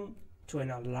going to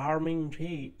an alarming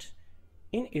rate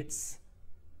in its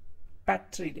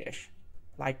petri dish,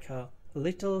 like a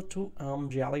little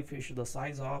two-armed jellyfish the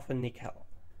size of a nickel.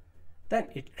 Then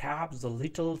it grabs the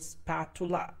little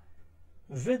spatula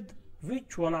with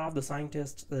which one of the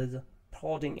scientists is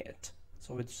prodding it,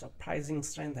 so with surprising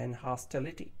strength and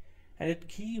hostility, and it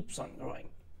keeps on growing.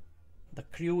 The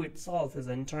crew itself is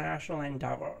international and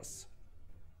diverse.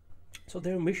 So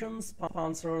their mission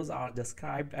sponsors are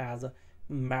described as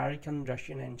American,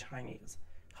 Russian, and Chinese,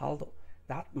 although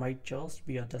that might just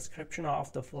be a description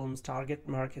of the film's target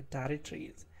market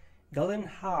territories.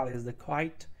 Gyllenhaal is the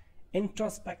quite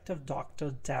introspective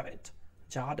Dr. David.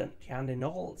 Jordan and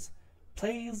Reynolds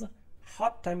plays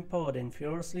hot-tempered and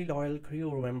fiercely loyal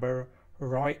crew member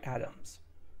Roy Adams,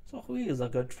 so who is a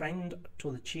good friend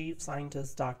to the chief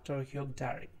scientist Dr. Hugh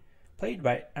Derry, played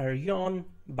by Ariyon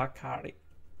Bakare.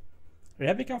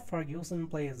 Rebecca Ferguson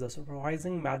plays the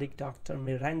supervising medic Dr.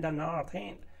 Miranda North,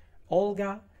 and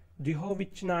Olga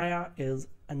Dihovichnaya is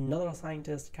another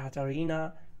scientist,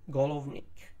 Katerina Golovnik.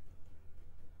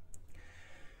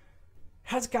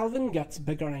 As Calvin gets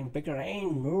bigger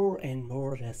and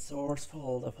more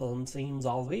resourceful, the film seems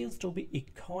always to be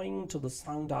echoing to the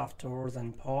sound of doors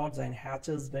and pods and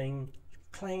hatches being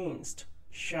cleansed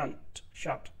shut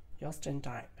just in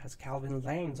time as Calvin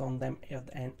lands on them with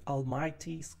an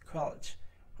almighty squelch.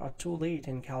 Or too late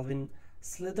and Calvin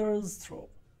slithers through.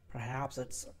 Perhaps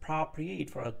it's appropriate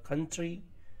for a country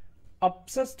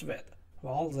obsessed with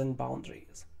walls and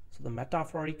boundaries. So the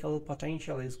metaphorical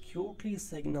potential is cutely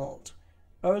signaled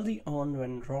early on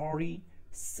when Rory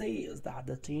says that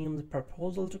the team's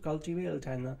proposal to cultivate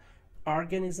an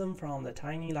organism from the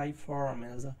tiny life form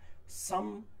is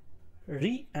some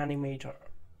reanimator,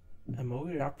 a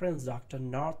movie reference Dr.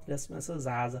 North dismisses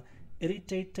as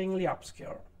irritatingly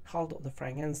obscure, although the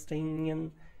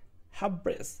Frankensteinian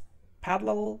hubris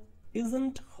parallel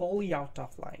isn't wholly out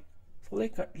of line. So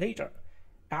later,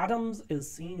 Adams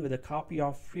is seen with a copy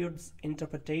of Freud's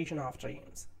interpretation of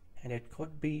dreams, and it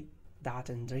could be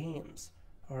that in dreams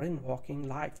or in waking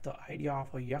life the idea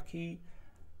of a yucky,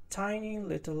 tiny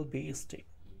little beastie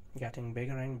getting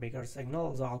bigger and bigger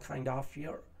signals all kind of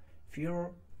fear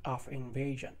of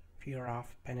invasion, fear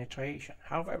of penetration.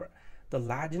 However, the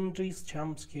legendary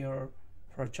jump scare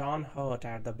for John Hurt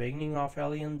at the beginning of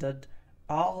Alien did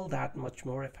all that much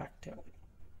more effectively.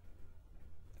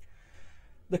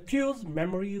 The crew's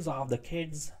memories of the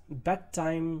kids'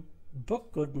 bedtime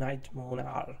book Goodnight Moon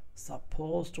are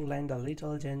supposed to lend a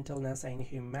little gentleness and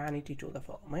humanity to the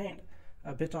film and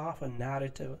a bit of a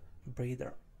narrative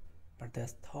breather. But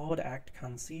this third act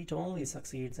conceit only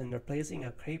succeeds in replacing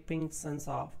a creeping sense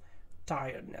of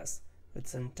tiredness with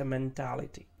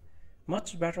sentimentality.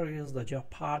 Much better is the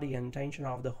jeopardy and tension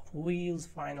of the Huey's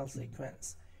final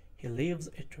sequence. He leaves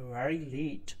it very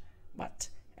late, but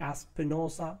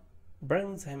Espinosa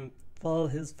brings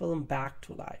his film back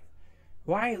to life.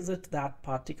 Why is it that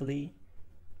practically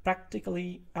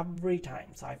every time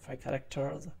sci-fi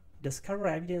characters discover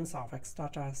evidence of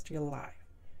extraterrestrial life,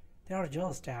 they are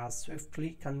just as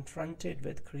swiftly confronted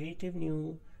with creative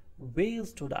new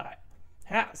ways to die?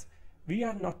 As we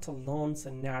are not a lone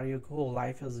scenario goal,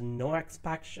 life is no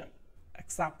exception,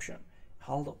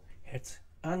 although it's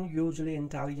unusually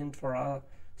intelligent for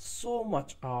so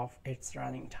much of its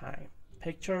running time.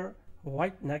 Picture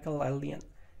white knuckle alien,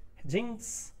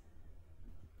 Jinx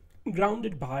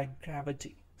grounded by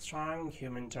gravity, strong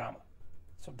human drama,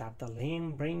 so that the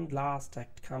lame-brained last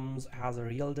act comes as a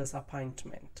real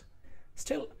disappointment.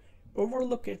 Still,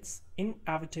 overlook its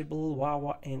inevitable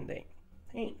wah-wah ending.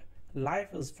 And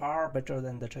life is far better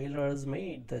than the trailers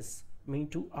made this Me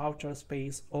Too outer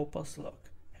space opus look,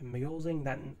 amusing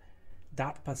than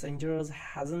that Passengers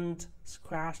hasn't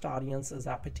scratched audiences'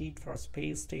 appetite for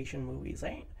space station movies,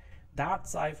 and that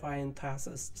sci-fi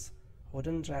enthusiasts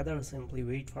wouldn't rather simply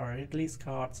wait for Ridley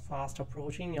Scott's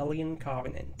fast-approaching Alien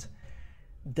Covenant.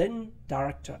 Then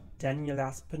director Daniel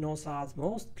Espinosa's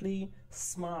mostly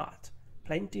smart,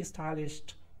 plenty stylish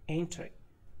entry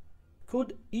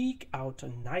could eke out a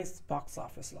nice box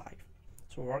office life.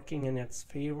 So working in its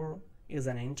favor is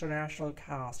an international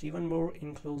cast even more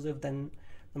inclusive than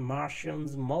The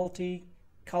Martian's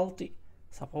multi-culti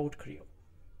support crew.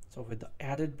 So with the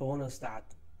added bonus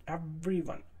that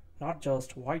everyone, not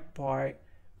just white boy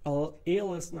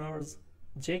A-listeners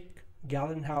Jake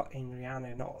Gyllenhaal and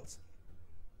Reynolds,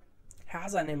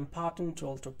 has an important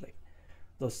role to play.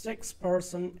 The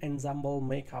six-person ensemble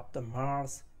make up the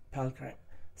Mars Pilgrim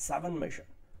 7 mission,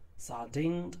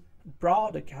 sardined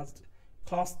broadcast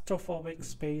claustrophobic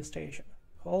space station,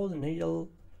 whose Neil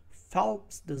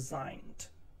Phelps-designed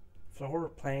floor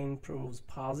plane proves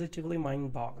positively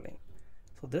mind-boggling.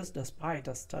 So this despite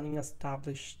a stunning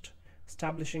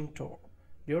establishing tour,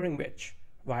 during which,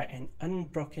 by an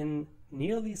unbroken,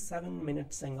 nearly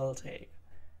 7-minute single take,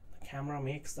 the camera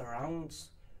makes the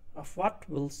rounds of what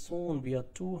will soon be a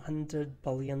 $200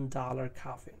 billion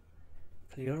coffin,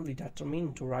 clearly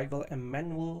determined to rival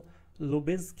Emmanuel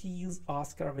Lubezki's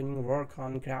Oscar-winning work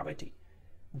on Gravity.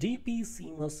 D.P.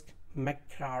 Seamus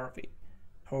McCarvey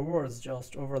hovers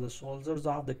just over the shoulders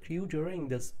of the crew during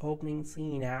this opening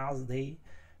scene as they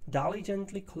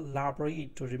diligently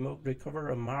collaborate to recover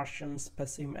a Martian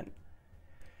specimen,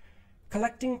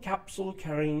 collecting capsule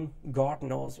carrying God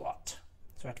knows what.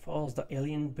 So at first the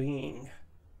alien being,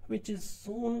 which is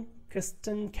soon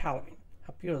Kristen Calvin,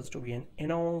 appears to be an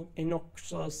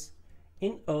innocuous,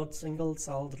 inert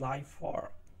single-celled life form,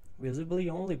 visibly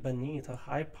only beneath a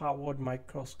high-powered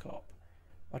microscope.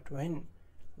 But when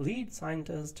lead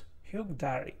scientist Hugh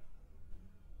Derry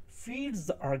feeds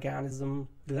the organism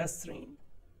glycerine,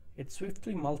 it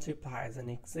swiftly multiplies and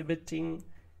exhibiting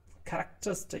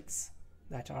characteristics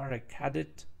that are a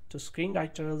credit to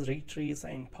screenwriters Reese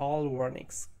and Paul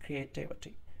Wernick's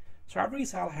creativity. So every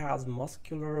cell has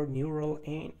muscular, neural,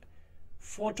 and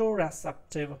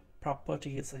photoreceptive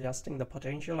properties, suggesting the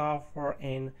potential for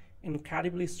an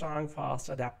incredibly strong, fast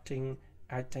adapting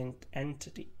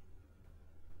entity.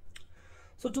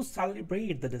 So to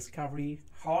celebrate the discovery,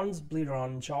 Hornsby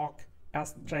on Jock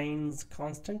Strain's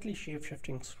constantly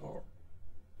shape-shifting score.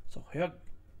 So Hugh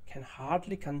can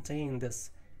hardly contain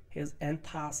his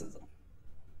enthusiasm,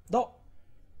 though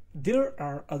there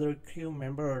are other crew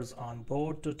members on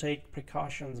board to take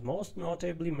precautions, most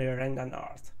notably Miranda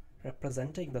North,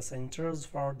 representing the Centers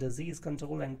for Disease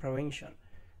Control and Prevention,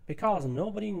 because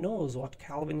nobody knows what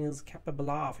Calvin is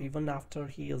capable of even after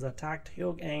he has attacked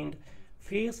Hugh and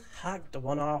face-hugged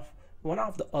one of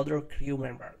the other crew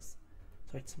members.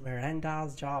 So it's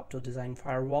Miranda's job to design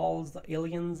firewalls the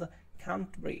aliens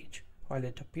can't breach, while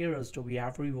it appears to be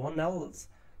everyone else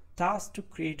tasked to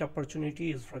create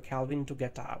opportunities for Calvin to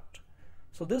get out.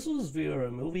 So this was where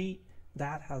a movie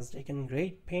that has taken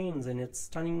great pains in its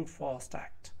stunning first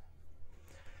act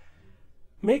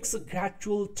makes a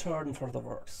gradual turn for the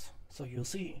worse. So you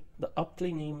see, the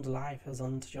aptly named life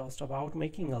isn't just about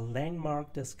making a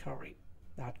landmark discovery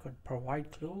that could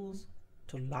provide clues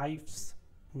to life's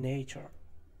nature,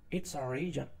 its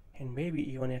origin, and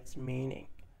maybe even its meaning.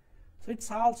 So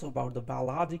it's also about the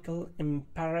biological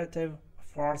imperative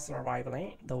for survival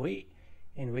and the way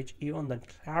in which even the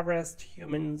cleverest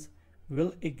humans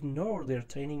will ignore their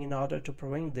training in order to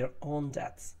prevent their own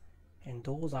deaths and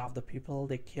those of the people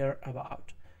they care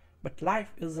about. But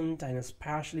life isn't an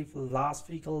especially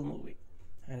philosophical movie,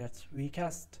 and it's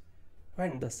weakest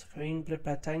when the screenplay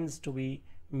pretends to be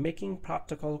making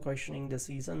practical questioning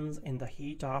decisions in the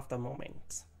heat of the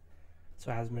moment.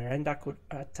 So as Miranda could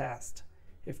attest,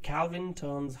 if Calvin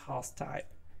turns hostile,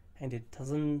 and it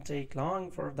doesn't take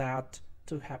long for that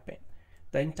to happen,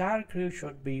 the entire crew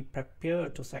should be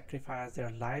prepared to sacrifice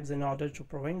their lives in order to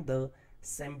prevent the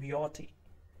symbiote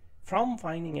from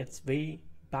finding its way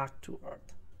back to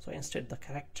Earth. So instead, the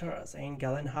characters, and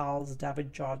Gyllenhaal's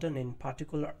David Jordan in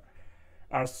particular,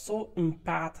 are so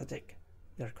empathetic.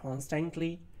 They're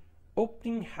constantly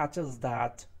opening hatches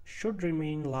that should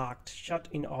remain locked shut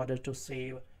in order to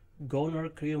save goner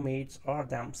crewmates or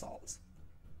themselves.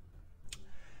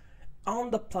 On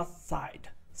the plus side,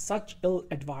 such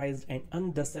ill-advised and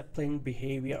undisciplined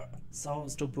behavior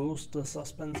serves to boost the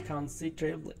suspense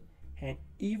considerably, and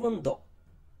even though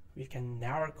we can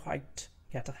never quite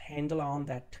get a handle on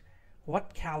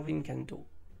what Calvin can do,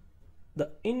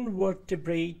 the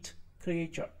invertebrate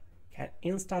creature can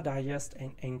insta-digest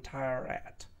an entire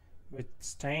rat,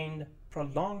 withstand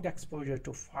prolonged exposure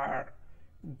to fire,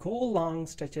 go long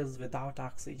stretches without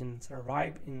oxygen,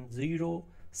 survive in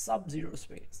sub-zero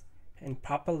space, and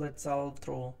propel itself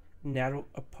through narrow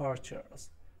apertures.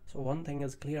 So one thing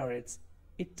is clear,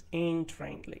 it ain't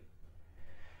friendly.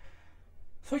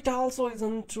 So it also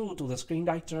isn't true to the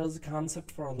screenwriter's concept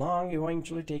for long,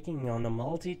 eventually taking on a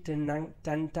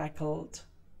multi-tentacled,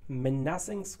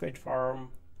 menacing squid form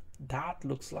that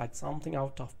looks like something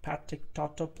out of Patrick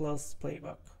Totopoulos'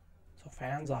 playbook. So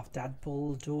fans of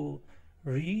Deadpool 2,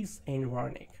 Reese and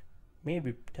Wernick may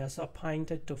be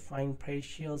disappointed to find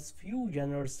precious few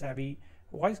genre-savvy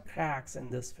voice cracks in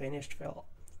this finished film.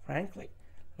 Frankly,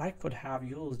 life could have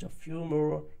used a few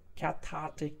more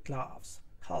cathartic laughs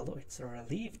although it's a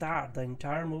relief that the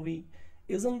entire movie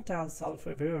isn't as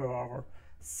self-aware or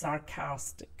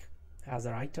sarcastic as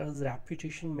the writer's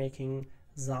reputation making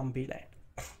Zombieland.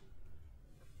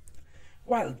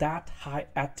 While that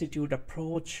high-attitude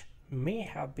approach may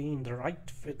have been the right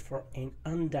fit for an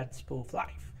undead spoof,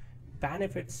 life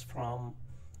benefits from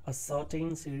a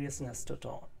certain seriousness to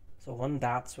tone. So one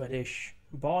that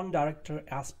Swedish-born director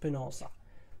Espinosa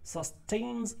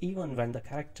sustains even when the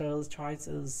characters'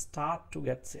 choices start to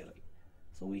get silly.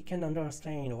 So we can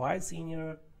understand why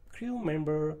senior crew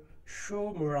member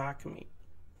Sho Murakami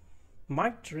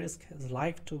might risk his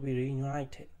life to be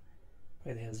reunited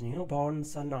with his newborn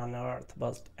son on Earth,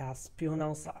 but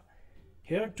Espinosa,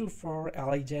 heretofore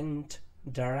elegant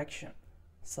direction,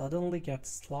 suddenly gets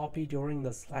sloppy during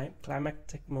the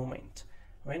climactic moment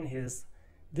when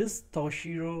this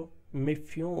Toshiro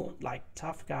Mifune-like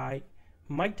tough guy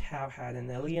might have had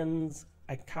an alien's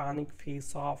iconic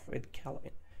face-off with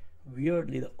Kelvin.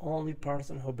 Weirdly, the only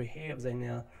person who behaves in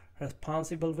a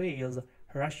responsible way is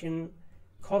Russian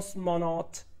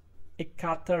cosmonaut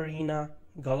Ekaterina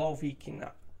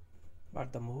Golovkina.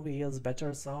 But the movie is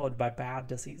better served by bad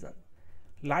decision.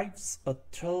 Life's a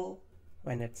thrill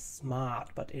when it's smart,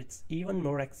 but it's even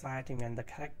more exciting when the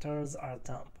characters are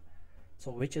dumb.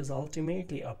 So which is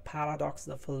ultimately a paradox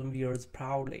the film veers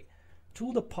proudly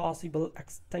to the possible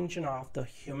extinction of the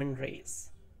human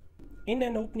race. In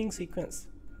an opening sequence,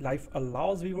 life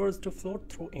allows viewers to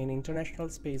float through an international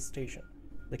space station.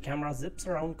 The camera zips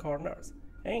around corners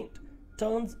and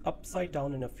turns upside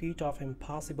down in a feat of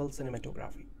impossible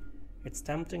cinematography. It's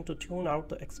tempting to tune out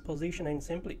the exposition and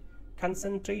simply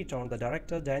concentrate on the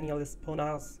director Daniel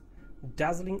Espona's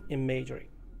dazzling imagery,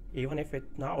 even if it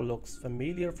now looks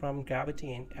familiar from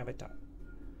Gravity and Avatar.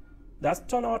 The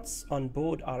astronauts on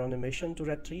board are on a mission to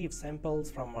retrieve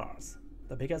samples from Mars.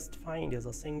 The biggest find is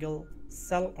a single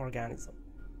cell organism,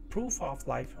 proof of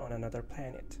life on another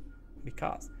planet.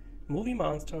 Because movie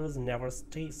monsters never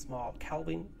stay small,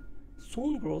 Calvin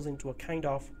soon grows into a kind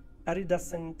of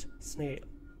iridescent snail.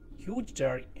 Huge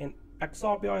Jerry, an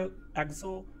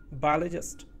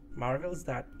exobiologist, marvels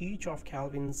that each of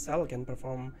Calvin's cells can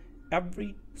perform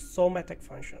every somatic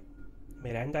function.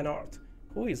 Miranda North,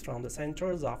 who is from the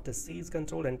Centers of Disease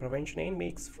Control and Prevention and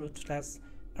makes fruitless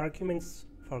arguments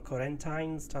for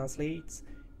quarantines, translates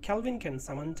Calvin can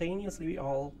simultaneously be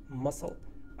all muscle,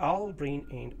 all brain,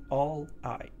 and all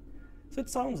eye. So it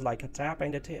sounds like a trap,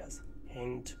 and it is.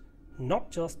 And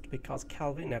not just because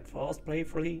Calvin, at first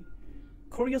playfully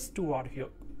curious toward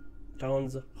Hugh,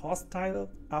 turns hostile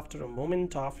after a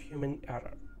moment of human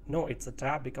error. No, it's a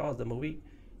trap because the movie,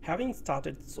 having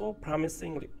started so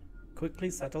promisingly, quickly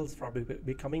settles for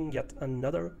becoming yet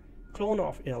another clone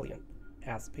of Alien,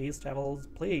 as space travelers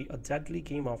play a deadly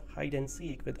game of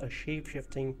hide-and-seek with a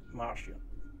shape-shifting Martian.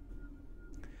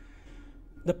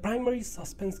 The primary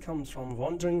suspense comes from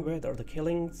wondering whether the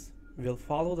killings will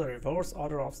follow the reverse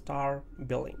order of star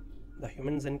billing. The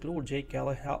humans include Jake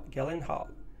Gyllenhaal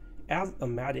as a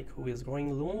medic who is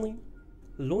growing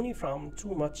loony from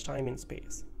too much time in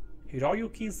space.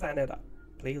 Hiroyuki Sanada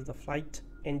plays the flight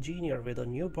engineer with a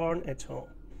newborn at home.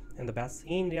 In the best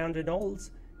scene,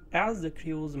 Reynolds as the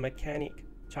crew's mechanic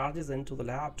charges into the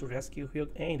lab to rescue Hugh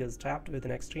and is trapped with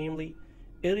an extremely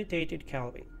irritated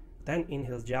Calvin, then in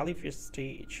his jellyfish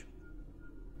stage.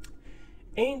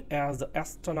 And as the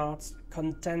astronauts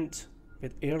contend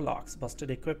with airlocks,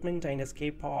 busted equipment, and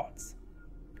escape pods,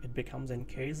 it becomes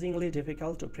increasingly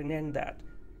difficult to pretend that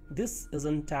this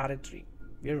isn't territory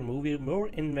where more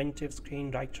inventive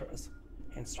screenwriters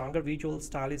and stronger visual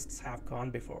stylists have gone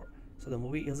before. So the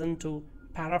movie isn't, to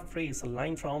paraphrase a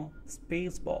line from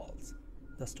Spaceballs,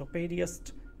 the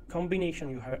stupidest combination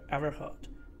you have ever heard,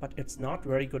 but it's not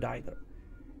very good either.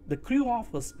 The crew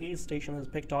of a space station is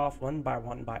picked off one by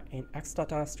one by an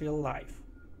extraterrestrial life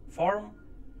form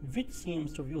which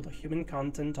seems to view the human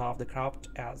content of the craft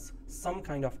as some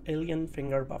kind of alien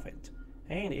finger buffet.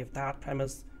 And if that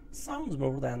premise sounds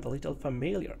more than a little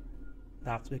familiar,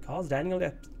 that's because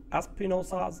Daniel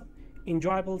Espinosa's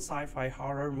enjoyable sci-fi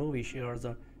horror movie shares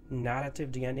a narrative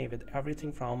DNA with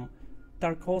everything from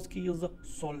Tarkovsky's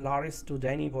Solaris to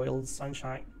Danny Boyle's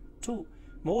Sunshine to,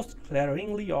 most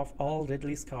glaringly of all,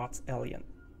 Ridley Scott's Alien.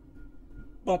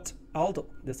 But although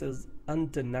this is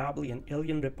undeniably an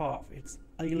Alien ripoff, it's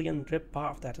Alien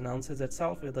ripoff that announces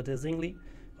itself with a dazzlingly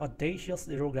audacious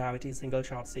zero-gravity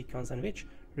single-shot sequence in which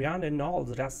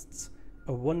Reynolds wrests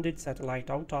a wounded satellite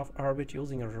out of orbit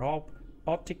using a raw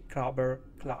optic grabber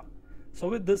claw. So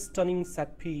with this stunning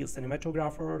set piece,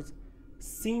 cinematographers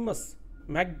Seamus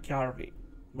McGarvey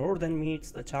more than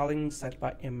meets the challenge set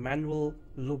by Emmanuel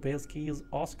Lubezki's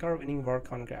Oscar-winning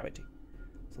work on Gravity.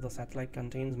 So the satellite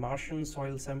contains Martian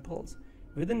soil samples,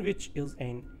 within which is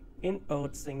an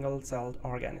inert single-celled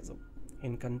organism,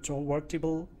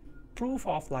 incontrovertible proof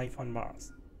of life on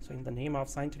Mars. So in the name of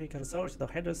scientific research, the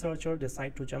head researcher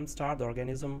decides to jumpstart the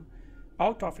organism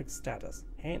out of its status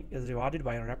and is rewarded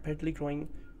by a rapidly growing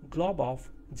glob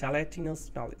of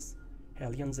gelatinous malice.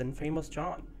 Alien's infamous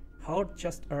John Hurt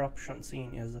chest eruption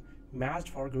scene is matched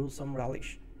for gruesome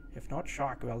relish, if not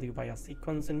shock value, by a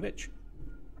sequence in which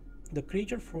the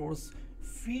creature force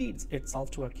feeds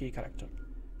itself to a key character.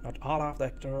 Not all of the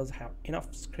actors have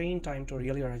enough screen time to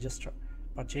really register,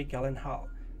 but Jake Gyllenhaal,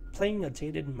 playing a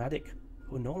jaded medic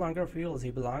who no longer feels he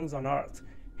belongs on Earth,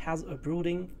 has a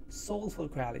brooding, soulful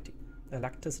quality. The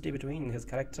electricity between his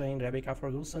character and Rebecca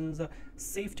Ferguson's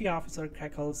safety officer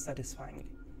crackles satisfyingly.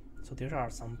 So there are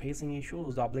some pacing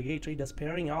issues. The obligatory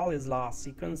despairing all is lost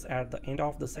sequence at the end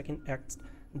of the second act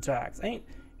drags and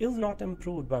is not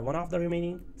improved by one of the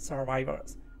remaining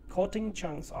survivors quoting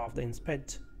chunks of the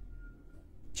inspired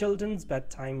children's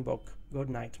bedtime book Good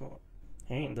Night Moon.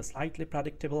 And the slightly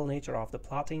predictable nature of the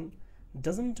plotting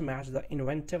doesn't match the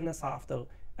inventiveness of the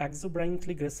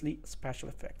exuberantly grisly special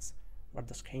effects, but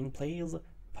the screenplay's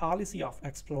policy of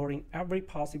exploring every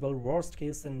possible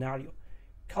worst-case scenario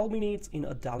culminates in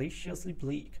a deliciously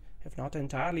bleak, if not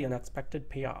entirely unexpected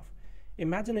payoff.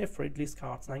 Imagine if Ridley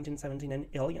Scott's 1979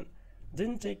 Alien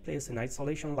didn't take place in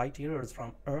isolation light years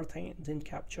from Earth and didn't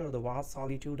capture the vast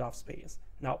solitude of space.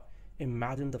 Now,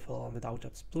 imagine the film without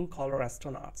its blue-collar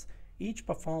astronauts, each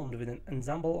performed with an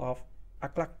ensemble of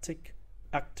eclectic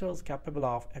actors capable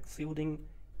of exuding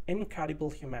incredible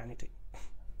humanity.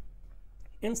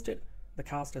 Instead, the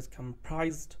cast is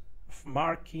comprised of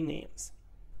marquee names.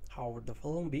 How would the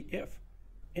film be if,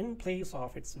 in place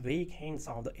of its vague hints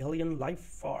of the alien life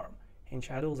form in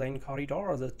shadows and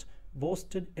corridors, it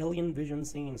boasted alien vision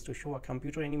scenes to show a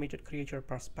computer-animated creature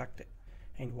perspective?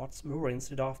 And what's more,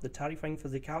 instead of the terrifying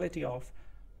physicality of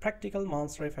practical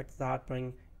monster effects that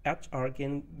bring H.R.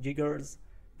 Giger's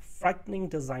frightening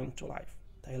design to life,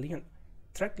 the alien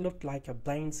threat looked like a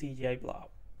bland CGI blob.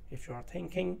 If you are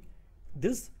thinking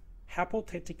this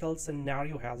hypothetical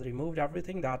scenario has removed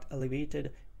everything that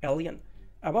elevated Alien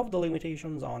above the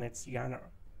limitations on its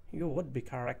genre, you would be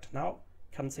correct. Now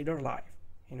consider Life,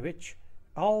 in which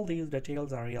all these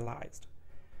details are realized.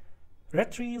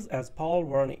 Rhett as Paul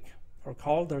Wernick are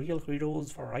called the real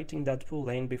heroes for writing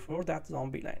Deadpool and before that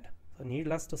Zombieland. So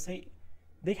needless to say,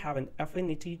 they have an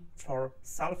affinity for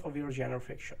self-aware genre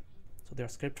fiction. So their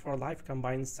script for Life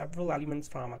combines several elements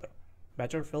from other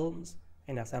better films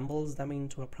and assembles them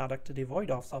into a product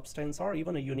devoid of substance or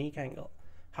even a unique angle.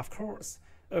 Of course,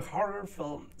 a horror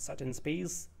film set in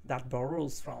space that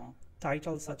borrows from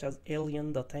titles such as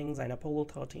Alien, The Things, and Apollo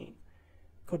 13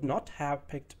 could not have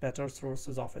picked better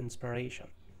sources of inspiration.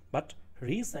 But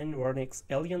Reese and Wernick's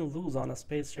Alien Lose on a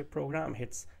Spaceship program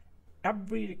hits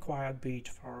every required beat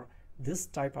for this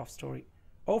type of story,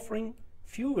 offering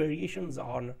few variations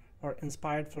on or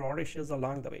inspired flourishes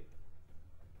along the way.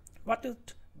 What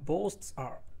it boasts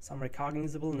are some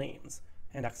recognizable names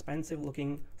and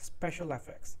expensive-looking special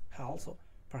effects. Also,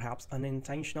 perhaps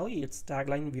unintentionally, its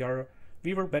tagline,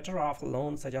 we were better off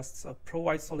alone, suggests a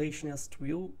pro-isolationist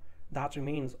view that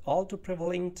remains all too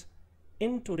prevalent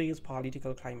in today's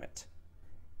political climate,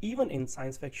 even in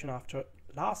science fiction after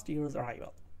last year's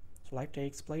arrival. So Life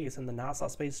takes place in the NASA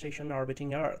space station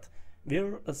orbiting Earth,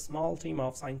 where a small team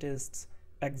of scientists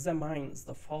examines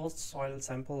the first soil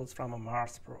samples from a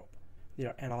Mars probe.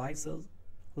 Their analysis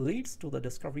leads to the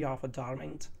discovery of a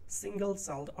dormant,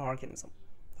 single-celled organism,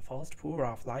 the first pour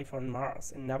of life on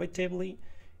Mars. Inevitably,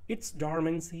 its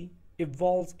dormancy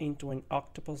evolves into an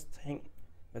octopus thing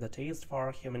with a taste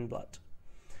for human blood.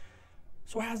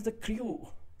 So as the crew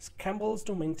scrambles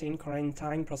to maintain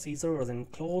quarantine procedures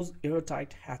and close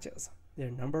airtight hatches,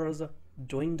 their numbers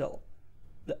dwindle.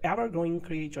 The ever-growing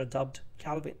creature dubbed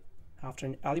Calvin, after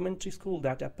an elementary school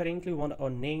that apparently won a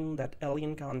Name That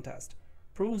Alien contest,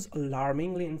 proves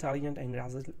alarmingly intelligent and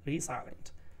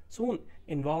resilient, soon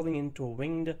evolving into a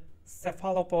winged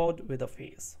cephalopod with a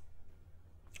face.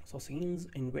 So scenes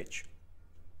in which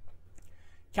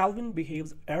Calvin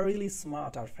behaves eerily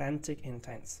smart are frantic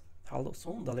intense. Although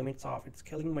soon the limits of its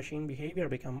killing machine behavior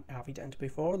become evident,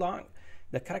 before long,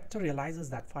 the character realizes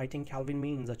that fighting Calvin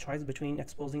means a choice between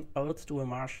exposing Earth to a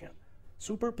Martian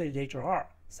super predator or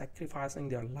sacrificing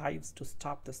their lives to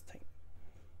stop this thing.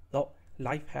 Though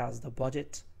Life has the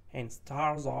budget and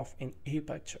stars off in a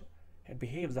picture, it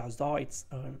behaves as though it's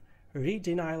a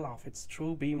re-denial of its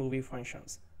true B-movie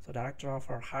functions. So director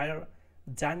for hire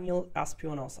Daniel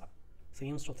Espinosa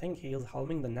seems to think he is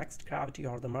helming the next Gravity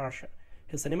or The Martian.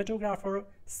 His cinematographer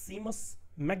Seamus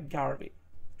McGarvey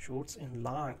shoots in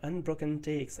long, unbroken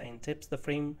takes, and tips the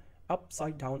frame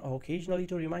upside down occasionally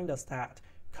to remind us that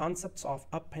concepts of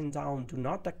up and down do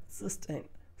not exist in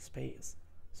space.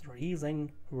 So Reese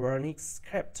and Wernick's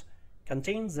script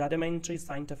contains rudimentary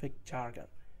scientific jargon,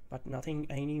 but nothing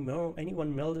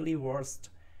anyone mildly versed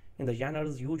in the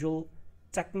genre's usual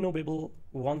technobabble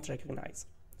won't recognize.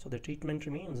 So the treatment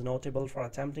remains notable for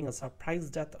attempting a surprise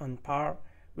death on par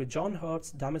with John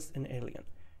Hurt's dumbest in Alien,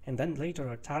 and then later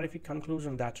a terrific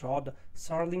conclusion that Rod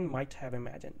Serling might have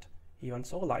imagined. Even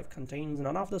so, life contains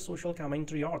none of the social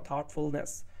commentary or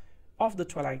thoughtfulness of the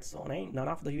Twilight Zone, and none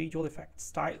of the visual effects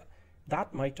style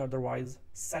that might otherwise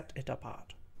set it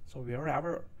apart. So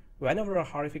whenever a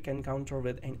horrific encounter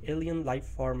with an alien life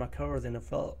form occurs in a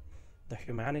film, the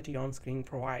humanity on screen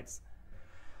provides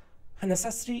a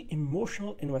necessary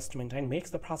emotional investment and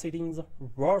makes the proceedings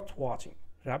worth watching.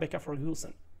 Rebecca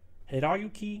Ferguson,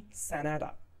 Hiroyuki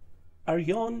Sanada,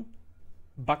 Ariyon,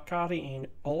 Bakare, and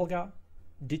Olga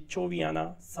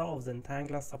Dihovichnaya serves in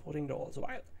thankless supporting roles,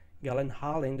 while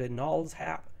Gyllenhaal and Reynolds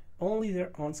have only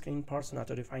their on-screen persona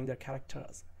to define their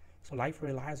characters. So life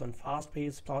relies on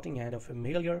fast-paced plotting and a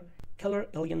familiar killer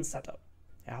alien setup,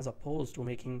 as opposed to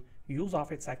making use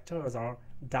of its actors or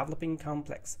developing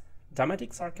complex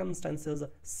dramatic circumstances.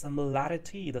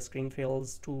 Similarity, the screen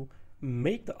fails to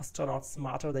make the astronauts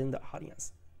smarter than the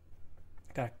audience.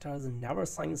 Characters never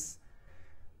sense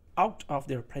out of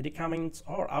their predicaments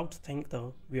or outthink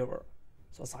the viewer.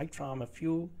 So aside from a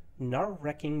few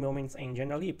nerve-wracking moments and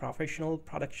generally professional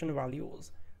production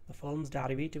values, the film's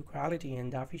derivative quality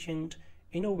and efficient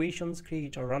innovations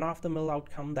create a run-of-the-mill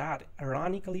outcome that,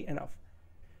 ironically enough,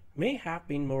 may have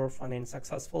been more fun and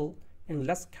successful in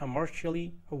less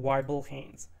commercially viable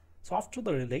hands. So after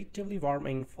the relatively warm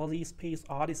and fuzzy space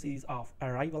odysseys of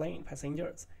Arrival and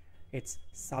Passengers, it's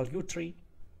salutary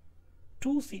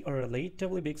to see a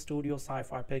relatively big studio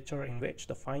sci-fi picture in which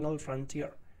the final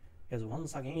frontier is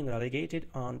once again relegated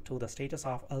onto the status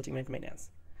of ultimate menace.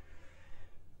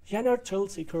 Genre thrill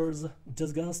seekers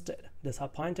disgusted,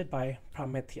 disappointed by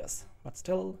Prometheus, but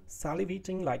still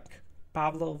salivating like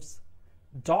Pavlov's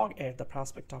dog at the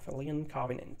prospect of Alien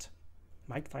Covenant,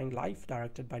 might find Life,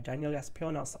 directed by Daniel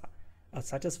Espinosa, a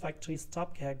satisfactory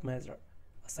stopgap measure,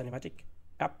 a cinematic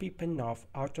epipin of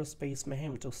outer space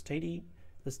mayhem to steady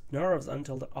the nerves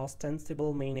until the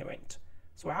ostensible main event.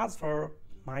 So as for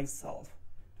myself,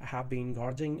 I have been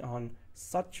gorging on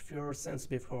such fear since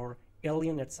before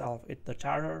Alien itself. The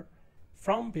terror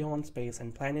from beyond space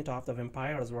and Planet of the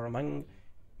Vampires were among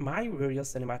my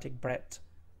various cinematic bread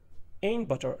and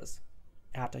butters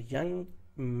at a young,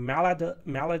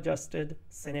 maladjusted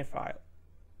cinephile.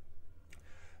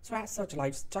 So as such,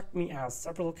 life struck me as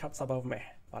several cuts above me,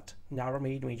 but never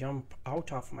made me jump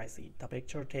out of my seat. The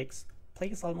picture takes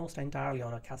place almost entirely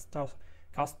on a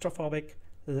claustrophobic,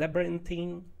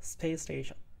 labyrinthine space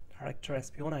station. Director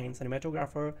Espionage and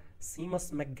cinematographer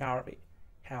Seamus McGarvey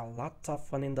have lots of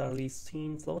fun in the early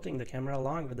scene, floating the camera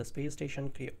along with the space station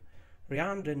crew.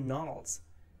 Reynolds.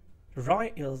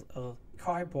 Roy is a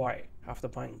coy boy of the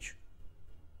bunch.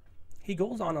 He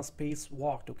goes on a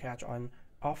spacewalk to catch an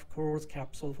off-course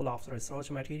capsule full of research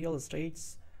material straight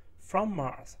from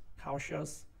Mars.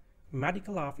 Cautious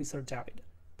medical officer David,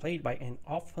 played by an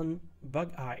often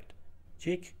bug-eyed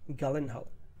Jake Gyllenhaal,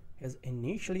 is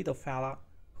initially the fella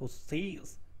who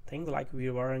says things like we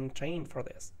weren't trained for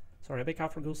this. So Rebecca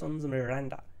Ferguson's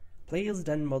Miranda plays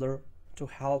den mother to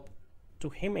help to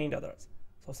him and others.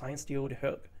 So science dude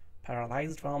Hugh,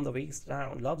 paralyzed from the waist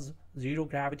down, loves zero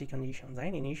gravity conditions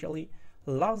and initially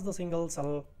loves the single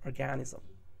cell organism.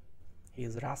 He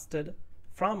is wrested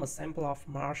from a sample of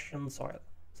Martian soil.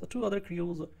 So two other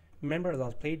crew members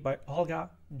are played by Olga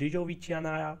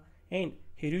Dihovichnaya and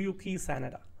Hiroyuki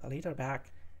Sanada, later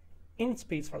back in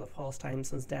space for the first time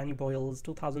since Danny Boyle's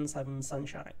 2007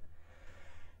 Sunshine.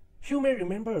 You may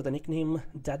remember the nickname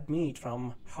Dead Meat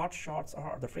from Hot Shots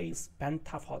or the phrase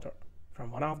Bantha Fodder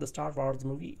from one of the Star Wars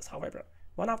movies. However,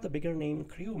 one of the bigger name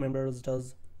crew members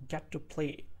does get to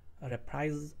play a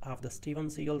reprise of the Steven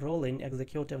Seagal role in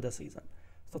Executive this season.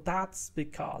 So that's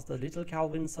because the little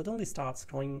Calvin suddenly starts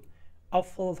growing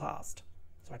awful fast.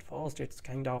 So at first it's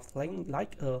kind of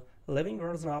like a living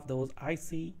version of those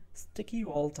icy, sticky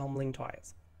wall tumbling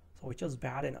toys, so which is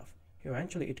bad enough.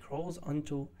 Eventually it grows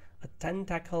onto a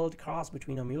tentacled cross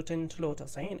between a mutant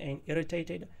lotus and an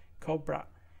irritated cobra.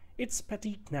 It's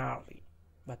petite gnarly,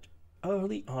 but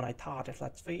early on I thought, if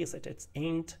let's face it, it's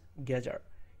ain't Gidger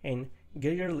in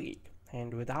Gidger League,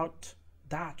 and without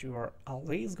that you are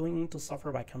always going to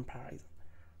suffer by comparison.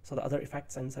 So the other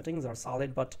effects and settings are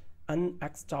solid but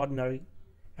unextraordinary,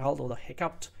 although the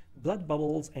hiccuped blood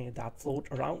bubbles that float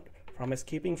around from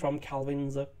escaping from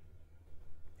Calvin's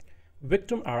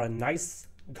victim are a nice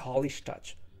Gaulish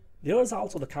touch. There is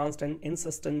also the constant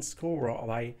insistent score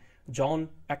by John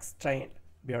Extrain,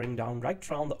 bearing down right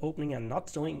from the opening and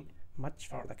not doing much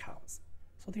for the cause.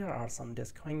 So there are some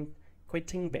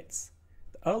disquieting bits.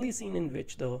 The early scene in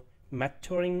which the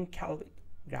maturing Calvin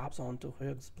grabs onto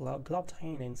Hughes' gloved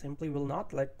hand and simply will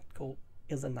not let go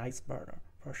is a nice burner,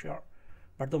 for sure.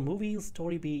 But the movie's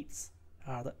story beats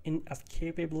are the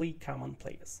inescapably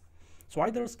commonplace. So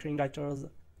either screenwriters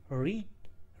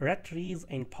Rhett, Reese,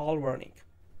 and Paul Wernick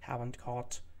haven't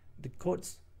caught the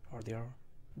goods, or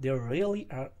there really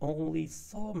are only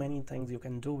so many things you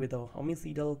can do with a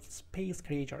homicidal space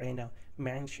creature and a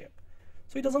manship.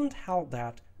 So it doesn't help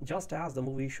that just as the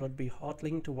movie should be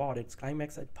hurtling toward its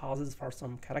climax, it pauses for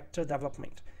some character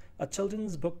development. A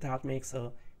children's book that makes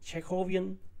a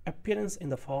Chekhovian appearance in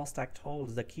the first act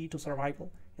holds the key to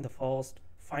survival in the first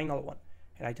final one,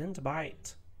 and I didn't buy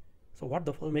it. So what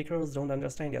the filmmakers don't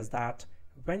understand is that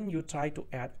when you try to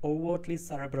add overtly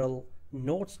cerebral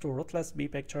notes to ruthless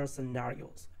B-picture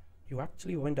scenarios, you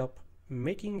actually end up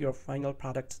making your final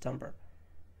product dumber.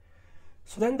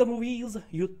 So then the movies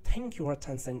you think you are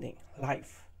transcending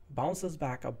life bounces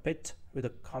back a bit with a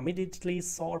comedically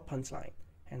sour punchline,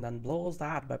 and then blows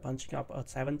that by punching up a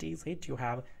 70s hit you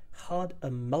have heard a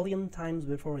million times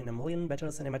before in a million better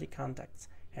cinematic contexts,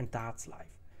 and that's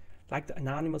life. Like the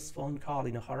anonymous phone call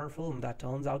in a horror film that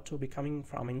turns out to be coming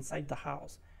from inside the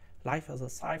house. Life is a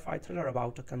sci-fi thriller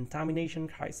about a contamination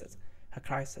crisis, a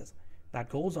crisis that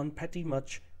goes on pretty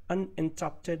much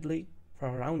uninterruptedly for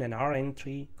around an hour and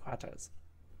 3/4.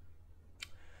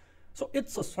 So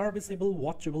it's a serviceable,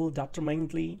 watchable,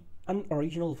 determinedly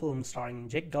unoriginal film starring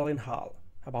Jake Gyllenhaal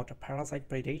about a parasite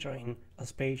predator in a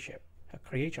spaceship, a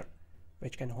creature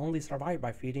which can only survive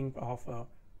by feeding off a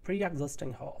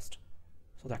pre-existing host.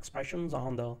 So the expressions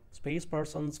on the space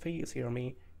person's face here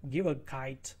may give a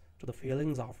guide to the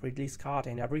feelings of Ridley Scott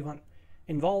and everyone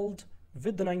involved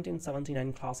with the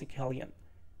 1979 classic Alien.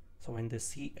 So when they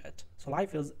see it, so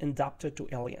life is indebted to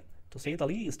Alien, to say the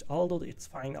least, although its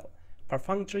final,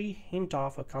 perfunctory hint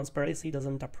of a conspiracy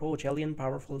doesn't approach Alien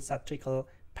powerful satirical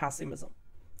pessimism.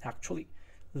 Actually,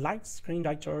 Life's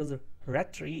screenwriters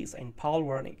Rhett, Reese, and Paul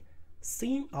Wernick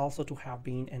seem also to have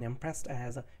been impressed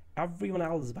as everyone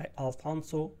else by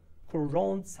Alfonso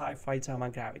Cuarón's sci-fi drama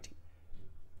Gravity,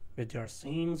 with their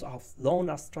scenes of lone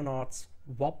astronauts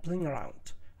wobbling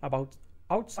around about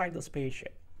outside the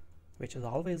spaceship, which is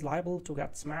always liable to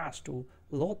get smashed to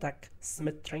low-tech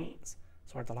smithereens.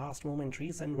 So at the last moment,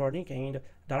 Reese and Wernick and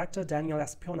director Daniel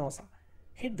Espinosa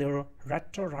hit their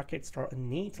retro rockets for a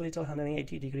neat little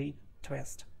 180-degree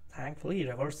twist, thankfully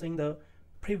reversing the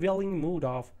prevailing mood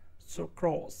of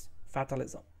sucrose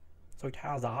fatalism. So it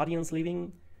has the audience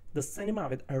leaving the cinema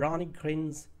with ironic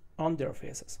grins on their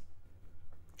faces.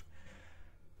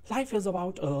 Life is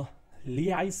about a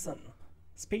liaison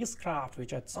spacecraft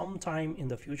which at some time in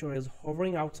the future is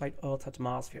hovering outside Earth's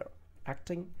atmosphere,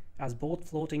 acting as both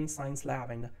floating science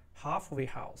lab and halfway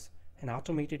house. An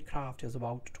automated craft is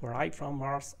about to arrive from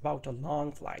Mars about a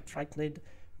long flight threatened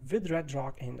with red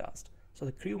rock and dust. So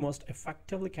the crew must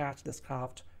effectively catch this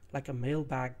craft like a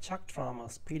mailbag chucked from a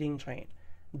speeding train,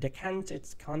 decant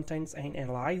its contents and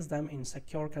analyze them in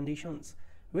secure conditions,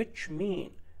 which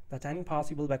mean that any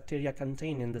possible bacteria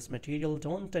contained in this material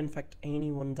don't infect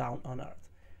anyone down on Earth.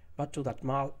 But to that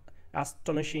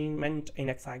astonishment and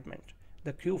excitement,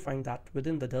 the crew find that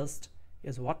within the dust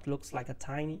is what looks like a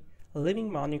tiny, living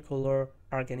molecular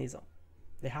organism.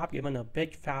 They have given a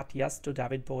big fat yes to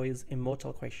David Bowie's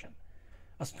immortal question.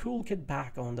 A school kid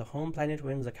back on the home planet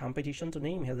wins a competition to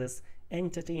name his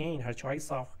entity, and her choice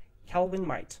of Kelvin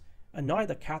might annoy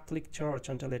the Catholic Church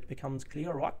until it becomes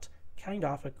clear what kind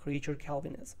of a creature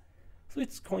Kelvin is. So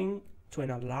it's going to an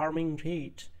alarming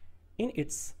rate in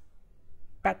its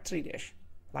petri dish,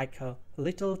 like a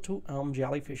little two-armed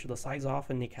jellyfish the size of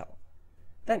a nickel.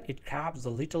 Then it grabs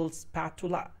the little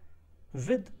spatula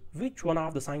with which one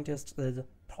of the scientists is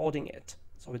prodding it,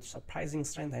 so with surprising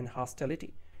strength and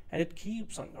hostility, and it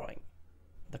keeps on growing.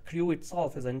 The crew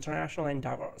itself is international and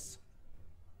diverse.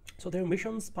 So their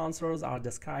mission sponsors are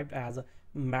described as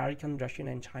American, Russian,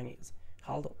 and Chinese,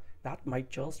 although that might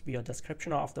just be a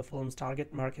description of the film's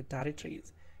target market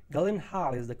territories.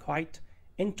 Gyllenhaal is the quite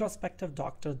introspective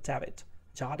Dr. David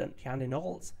Jordan, and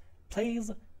Reynolds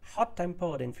plays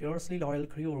hot-tempered and fiercely loyal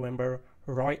crew member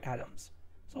Roy Adams,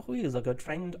 so who is a good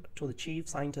friend to the chief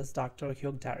scientist Dr.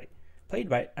 Hugh Derry, played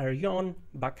by Ariyon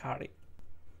Bakare.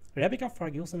 Rebecca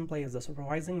Ferguson plays the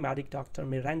supervising medic Dr.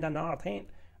 Miranda North, and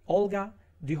Olga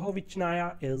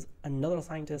Dihovichnaya is another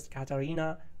scientist,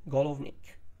 Katerina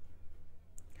Golovnik.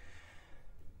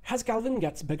 As Calvin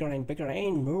gets bigger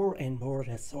and more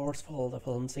resourceful, the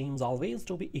film seems always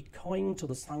to be echoing to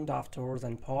the sound of doors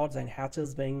and pods and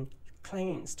hatches being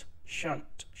cleansed,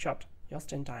 shut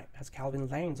just in time as Calvin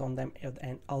lands on them with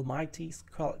an almighty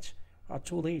squelch, or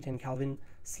too late and Calvin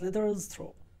slithers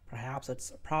through. Perhaps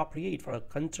it's appropriate for a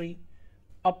country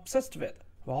obsessed with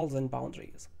walls and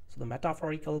boundaries. So the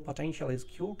metaphorical potential is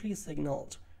cutely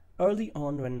signaled early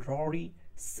on when Rory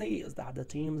says that the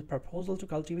team's proposal to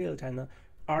cultivate an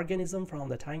organism from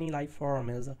the tiny life form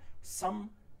is some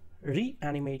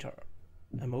reanimator.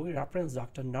 A movie reference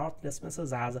Dr. North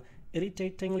dismisses as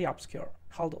irritatingly obscure,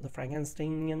 although the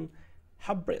Frankensteinian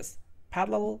hubris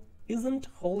parallel isn't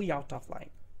wholly out of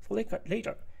line. So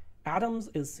later, Adams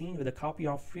is seen with a copy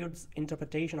of Freud's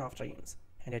interpretation of dreams,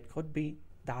 and it could be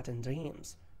that in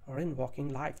dreams or in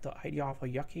waking life, the idea of a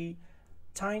yucky,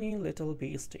 tiny little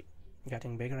beastie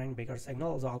getting bigger and bigger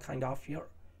signals all kind of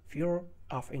fear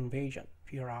of invasion,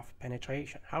 fear of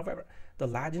penetration. However, the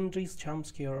legendary jump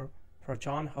scare for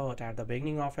John Hurt at the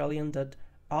beginning of Alien did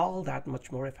all that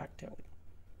much more effectively.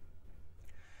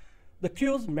 The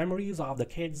crew's memories of the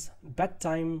kids'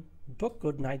 bedtime book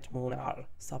Goodnight Moon are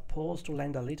supposed to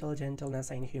lend a little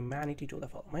gentleness and humanity to the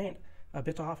film and a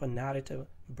bit of a narrative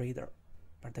breather.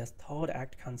 But this third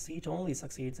act conceit only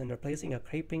succeeds in replacing a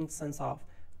creeping sense of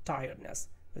tiredness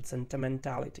with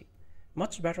sentimentality.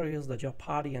 Much better is the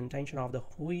jeopardy and tension of the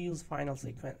Hui's final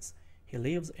sequence. He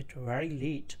leaves it very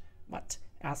late, but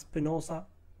Espinosa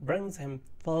brings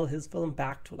his film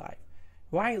back to life.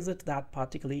 Why is it that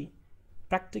practically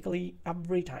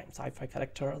every time sci-fi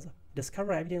characters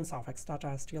discover evidence of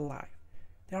extraterrestrial life,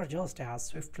 they are just as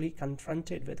swiftly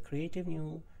confronted with creative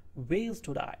new ways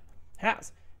to die?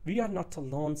 As we are not a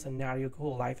lone scenario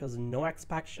goal, life is no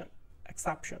exception,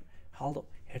 although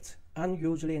it's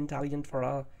unusually intelligent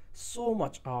for so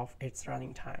much of its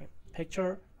running time.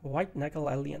 Picture white-knuckle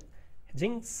alien,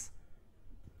 jinx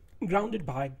grounded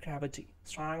by gravity,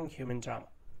 strong human drama,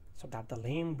 so that the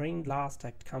lame-brained last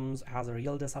act comes as a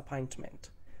real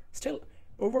disappointment. Still,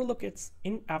 overlook its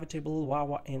inevitable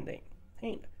wah-wah ending.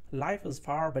 And life is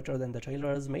far better than the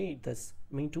trailers made this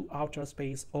Me to Outer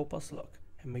Space opus look,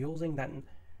 amusing than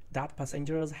that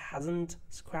Passengers hasn't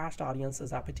squashed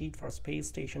audiences' appetite for space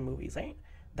station movies, and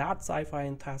that sci-fi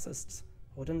enthusiasts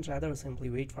wouldn't rather simply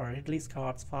wait for Ridley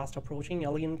Scott's fast-approaching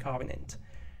Alien Covenant.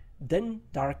 Then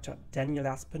director Daniel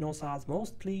Espinosa's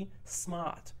mostly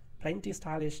smart, plenty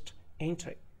stylish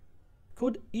entry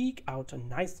could eke out a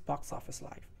nice box office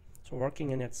life. So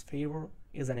working in its favor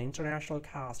is an international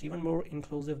cast even more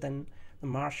inclusive than The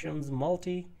Martian's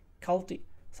multi-culti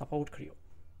support crew.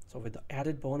 So with the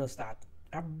added bonus that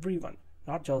everyone,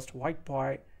 not just white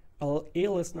boy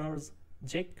A-listeners,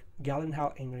 Jake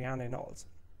Gyllenhaal and Reynolds,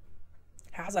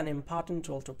 has an important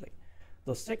role to play.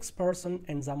 The 6-person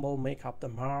ensemble make up the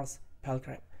Mars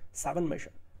Pilgrim 7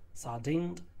 mission,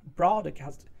 sardined, broad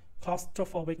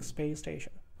claustrophobic space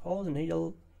station, whose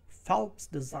Neil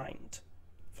Phelps-designed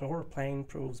floor plane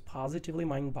proves positively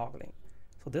mind-boggling.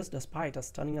 So this despite a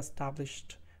stunning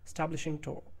establishing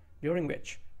tour, during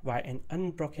which, by an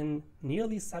unbroken,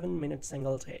 nearly 7-minute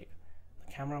single take,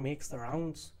 the camera makes the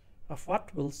rounds of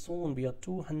what will soon be a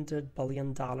 $200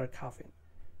 billion coffin,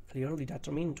 clearly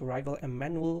determined to rival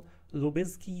Emmanuel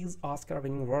Lubezki's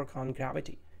Oscar-winning work on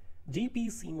Gravity. D.P.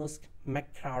 Seamus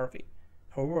McCarvey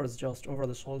hovers just over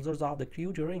the shoulders of the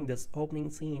crew during this opening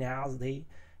scene as they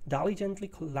diligently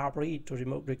collaborate to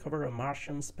recover a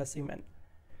Martian specimen,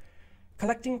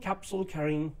 collecting capsule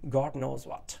carrying God knows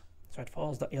what. So at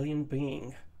first the alien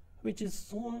being, which is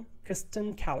soon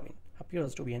Kristen Calvin,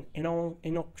 appears to be an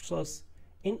innocuous,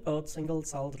 inert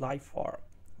single-celled life form,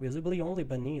 visibly only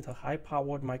beneath a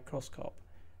high-powered microscope.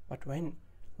 But when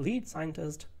lead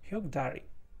scientist Hugh Derry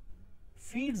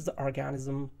feeds the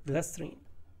organism glycerine,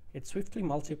 it swiftly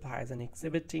multiplies and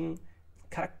exhibiting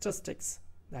characteristics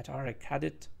that are a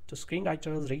credit to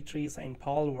screenwriters Reese and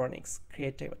Paul Wernick's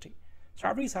creativity. So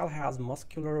every cell has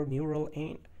muscular, neural,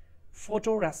 and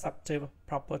photoreceptive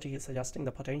properties, suggesting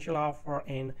the potential for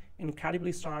an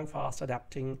incredibly strong,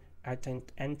 fast-adapting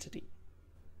entity.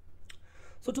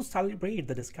 So to celebrate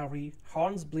the discovery,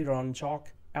 horns bleed on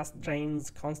Jock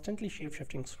Drain's constantly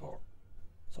shape-shifting score.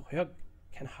 So Hugh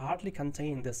can hardly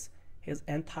contain his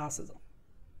enthusiasm.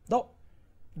 Though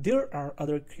there are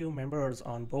other crew members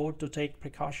on board to take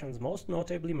precautions, most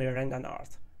notably Miranda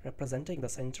North, representing the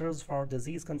Centers for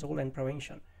Disease Control and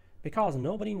Prevention, because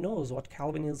nobody knows what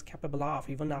Calvin is capable of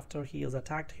even after he has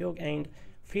attacked Hugh and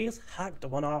face-hacked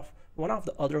one of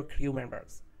the other crew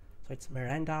members. So it's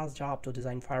Miranda's job to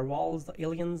design firewalls the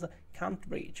aliens can't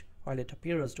breach, while it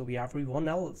appears to be everyone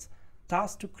else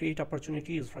tasked to create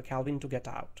opportunities for Calvin to get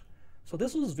out. So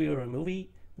this was where a movie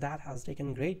that has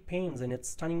taken great pains in its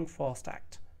stunning first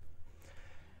act,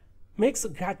 makes a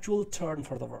gradual turn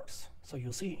for the worse. So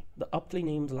you see, the aptly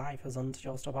named life isn't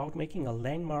just about making a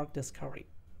landmark discovery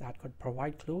that could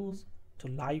provide clues to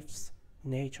life's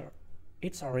nature,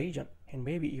 its origin, and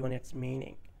maybe even its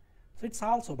meaning. So it's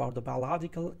also about the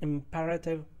biological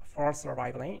imperative for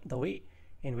survival and the way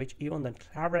in which even the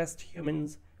cleverest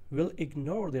humans will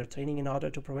ignore their training in order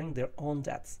to prevent their own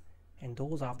deaths and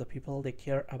those of the people they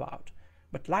care about.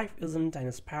 But life isn't an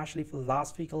especially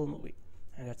philosophical movie,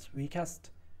 and it's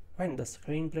weakest when the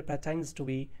screenplay pretends to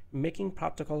be making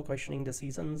practical questioning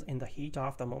decisions in the heat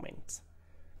of the moment.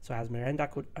 So as Miranda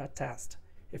could attest,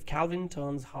 if Calvin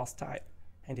turns hostile,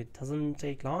 and it doesn't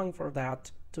take long for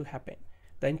that to happen,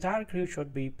 the entire crew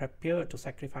should be prepared to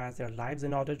sacrifice their lives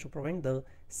in order to prevent the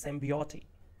symbiote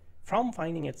from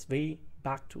finding its way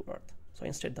back to Earth. So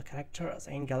instead, the characters,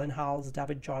 and Gyllenhaal's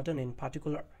David Jordan in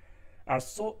particular, are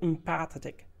so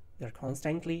empathetic. They're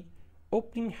constantly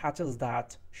opening hatches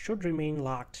that should remain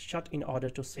locked shut in order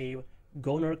to save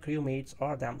goner crewmates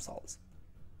or themselves.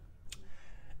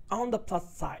 On the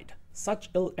plus side, such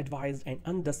ill-advised and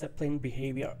undisciplined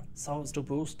behavior serves to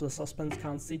boost the suspense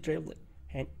considerably,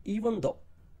 and even though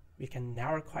we can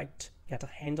never quite get a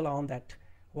handle on that,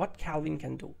 what Calvin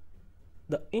can do,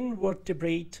 the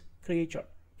invertebrate creature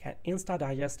can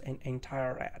insta-digest an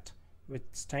entire rat,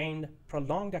 withstand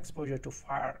prolonged exposure to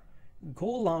fire, go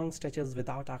long stretches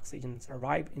without oxygen,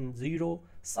 survive in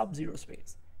sub-zero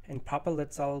space, and propel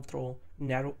itself through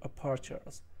narrow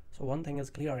apertures. So one thing is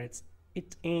clear,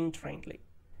 it ain't friendly.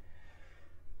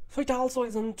 So it also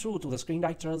isn't true to the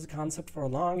screenwriter's concept for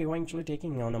long eventually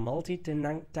taking on a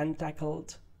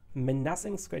multi-tentacled,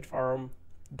 menacing squid form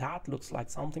that looks like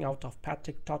something out of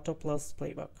Patrick Totopoulos'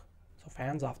 playbook. So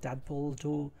fans of Deadpool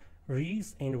 2,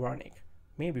 Reese and Wernick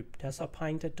may be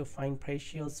disappointed to find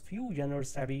precious few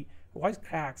genre-savvy voice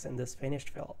cracks in this finished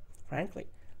film. Frankly,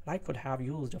 life could have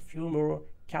used a few more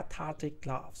cathartic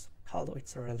laughs, although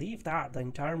it's a relief that the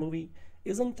entire movie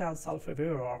isn't as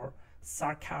self-aware or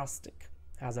sarcastic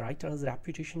as the writer's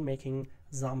reputation making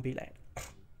Zombieland.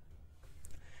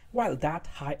 While that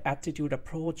high-attitude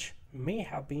approach may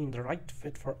have been the right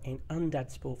fit for an undead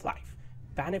spoof, life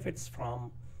benefits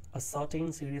from a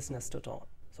certain seriousness to tone.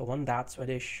 So one that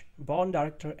Swedish-born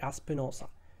director Espinosa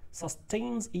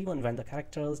sustains even when the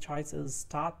characters' choices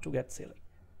start to get silly.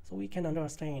 So we can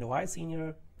understand why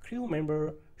senior crew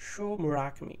member Sho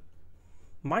Murakami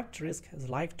might risk his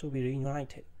life to be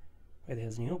reunited with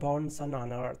his newborn son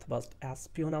on Earth, but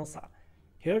Espinosa,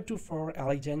 heretofore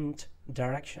elegant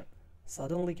direction,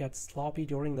 suddenly gets sloppy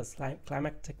during the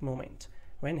climactic moment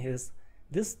when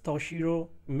this Toshiro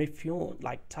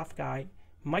Mifune-like tough guy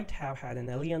might have had an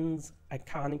alien's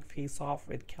iconic face-off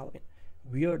with Calvin.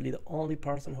 Weirdly, the only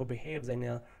person who behaves in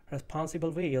a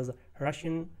responsible way is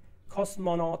Russian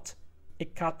cosmonaut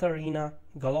Ekaterina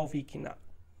Golovkina.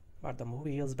 But the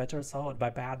movie is better served by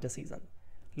bad decision.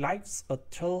 Life's a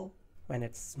thrill when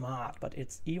it's smart, but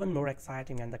it's even more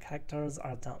exciting when the characters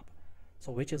are dumb.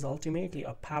 So which is ultimately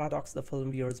a paradox the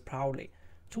film veers proudly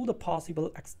to the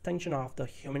possible extinction of the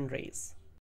human race.